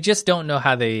 I just don't know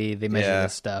how they measure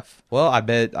this stuff. Well, I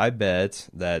bet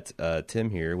that Tim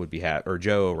here would be or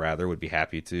Joe rather would be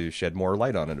happy to shed more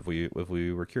light on it if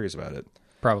we were curious about it.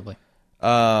 Probably.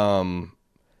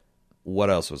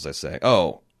 What else was I saying?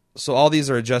 Oh, so all these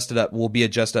are will be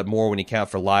adjusted up more when you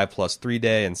count for live plus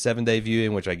 3-day and 7-day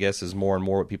viewing, which I guess is more and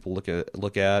more what people look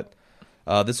at.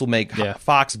 This will make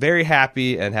Fox very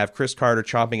happy and have Chris Carter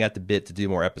chomping at the bit to do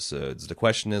more episodes. The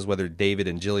question is whether David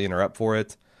and Gillian are up for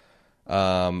it.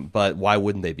 But why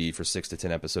wouldn't they be for 6 to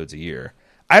 10 episodes a year?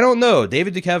 I don't know.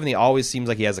 David Duchovny always seems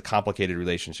like he has a complicated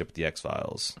relationship with the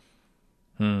X-Files.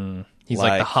 He's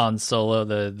like the Han Solo,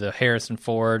 the Harrison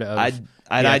Ford of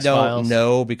I don't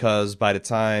know, because by the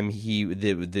time he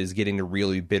is getting to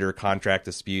really bitter contract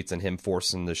disputes and him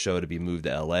forcing the show to be moved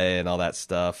to L.A. and all that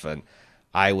stuff, and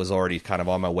I was already kind of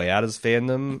on my way out of his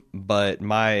fandom, but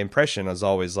my impression was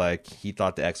always like he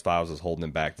thought the X-Files was holding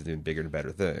him back to doing bigger and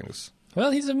better things.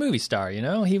 Well, he's a movie star, you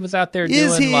know? He was out there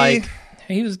doing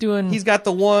He's got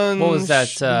the one... What was that?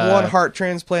 One heart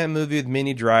transplant movie with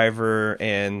Minnie Driver,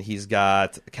 and he's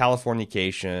got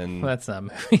Californication. Well, that's not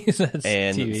movies, that's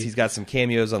and TV. He's got some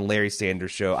cameos on Larry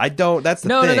Sanders' show. That's the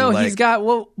thing. No, he's got...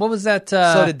 What was that?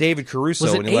 So did David Caruso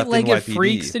was it when he left NYPD. Eight-Legged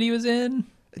Freaks that he was in?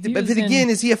 But then again,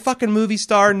 is he a fucking movie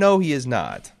star? No, he is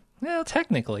not. Well,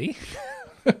 technically.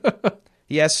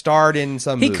 He has starred in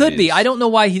some movies. He could be. I don't know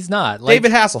why he's not.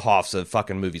 David Hasselhoff's a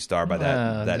fucking movie star by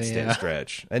that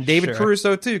stretch. And David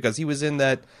Caruso, too, because he was in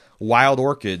that Wild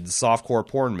Orchids softcore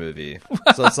porn movie.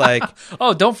 So it's like...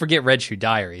 Oh, don't forget Red Shoe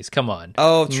Diaries. Come on.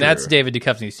 Oh, true. That's David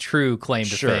Duchovny's true claim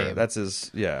to fame. That's his...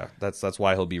 Yeah, that's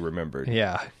why he'll be remembered.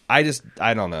 Yeah. I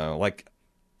don't know. Like...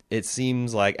 It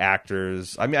seems like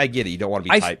actors... I mean, I get it. You don't want to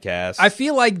be typecast. I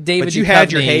feel like David But you had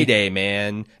your heyday,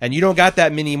 man. And you don't got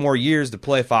that many more years to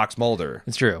play Fox Mulder.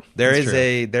 It's true. There's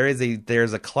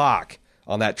a clock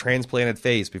on that transplanted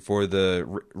face before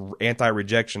the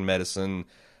anti-rejection medicine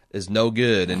is no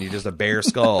good and you're just a bare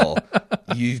skull.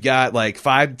 You've got like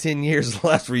 5 to 10 years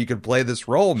left where you can play this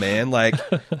role, man. Like,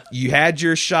 you had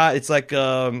your shot. It's like,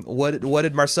 what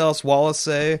did Marcellus Wallace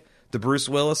say to Bruce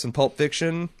Willis in Pulp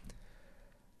Fiction?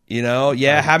 You know,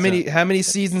 how many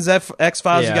seasons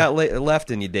X-Files you got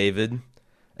left in you, David?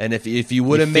 And if you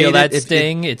would have made that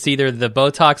sting, it's either the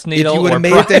Botox needle or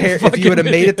if you would have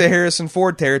made it to Harrison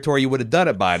Ford territory, you would have done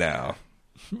it by now.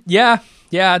 Yeah.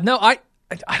 No, I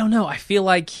don't know. I feel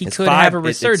like he could have a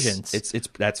resurgence.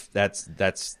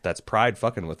 That's pride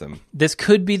fucking with him. This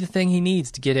could be the thing he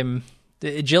needs to get him.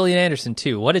 Gillian Anderson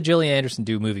too. What did Gillian Anderson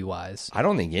do movie wise? I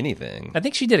don't think anything. I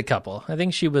think she did a couple. I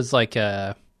think she was like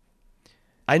a...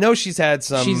 I know she's had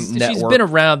some She's been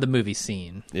around the movie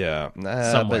scene. Yeah.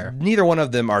 Somewhere. But neither one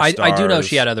of them are stars. I do know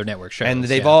she had other network shows. And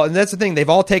and that's the thing, they've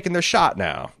all taken their shot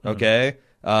now, okay?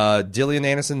 Gillian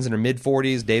Anderson's in her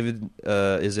mid-40s. David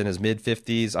is in his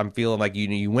mid-50s. I'm feeling like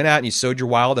you went out and you sowed your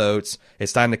wild oats.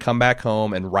 It's time to come back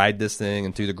home and ride this thing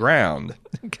into the ground.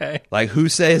 Okay. Like, who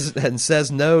says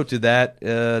no to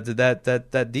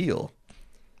that deal?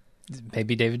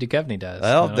 Maybe David Duchovny does.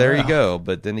 Well, there you go.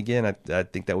 But then again, I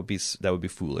think that would be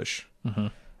foolish.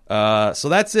 Mm-hmm. So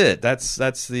that's it. That's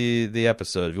the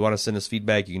episode. If you want to send us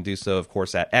feedback, you can do so, of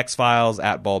course, at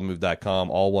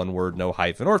xfiles@baldmove.com. All one word, no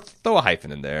hyphen, or throw a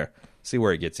hyphen in there. See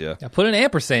where it gets you. Now put an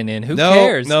ampersand in. Who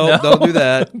cares? No, don't do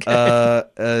that.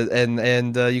 Okay.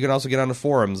 And you can also get on the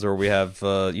forums where we have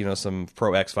some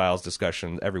pro X-Files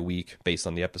discussion every week based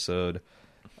on the episode.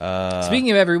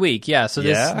 Speaking of every week, so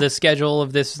the schedule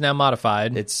of this is now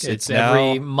modified. It's now,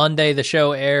 every Monday the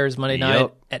show airs Monday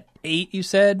night at 8, you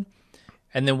said?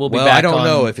 And then we'll be back I don't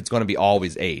know if it's going to be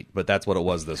always 8, but that's what it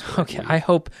was this week. Okay, I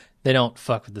hope they don't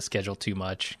fuck with the schedule too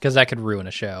much, because that could ruin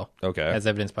a show. Okay. As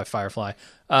evidenced by Firefly.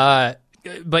 But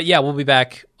yeah, we'll be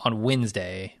back on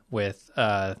Wednesday with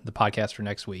the podcast for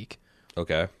next week.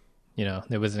 Okay. You know,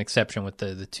 there was an exception with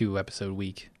the 2-episode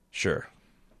week. Sure.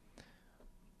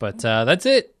 But that's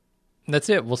it.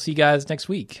 We'll see you guys next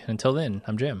week. Until then,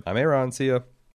 I'm Jim. I'm Aaron. See ya.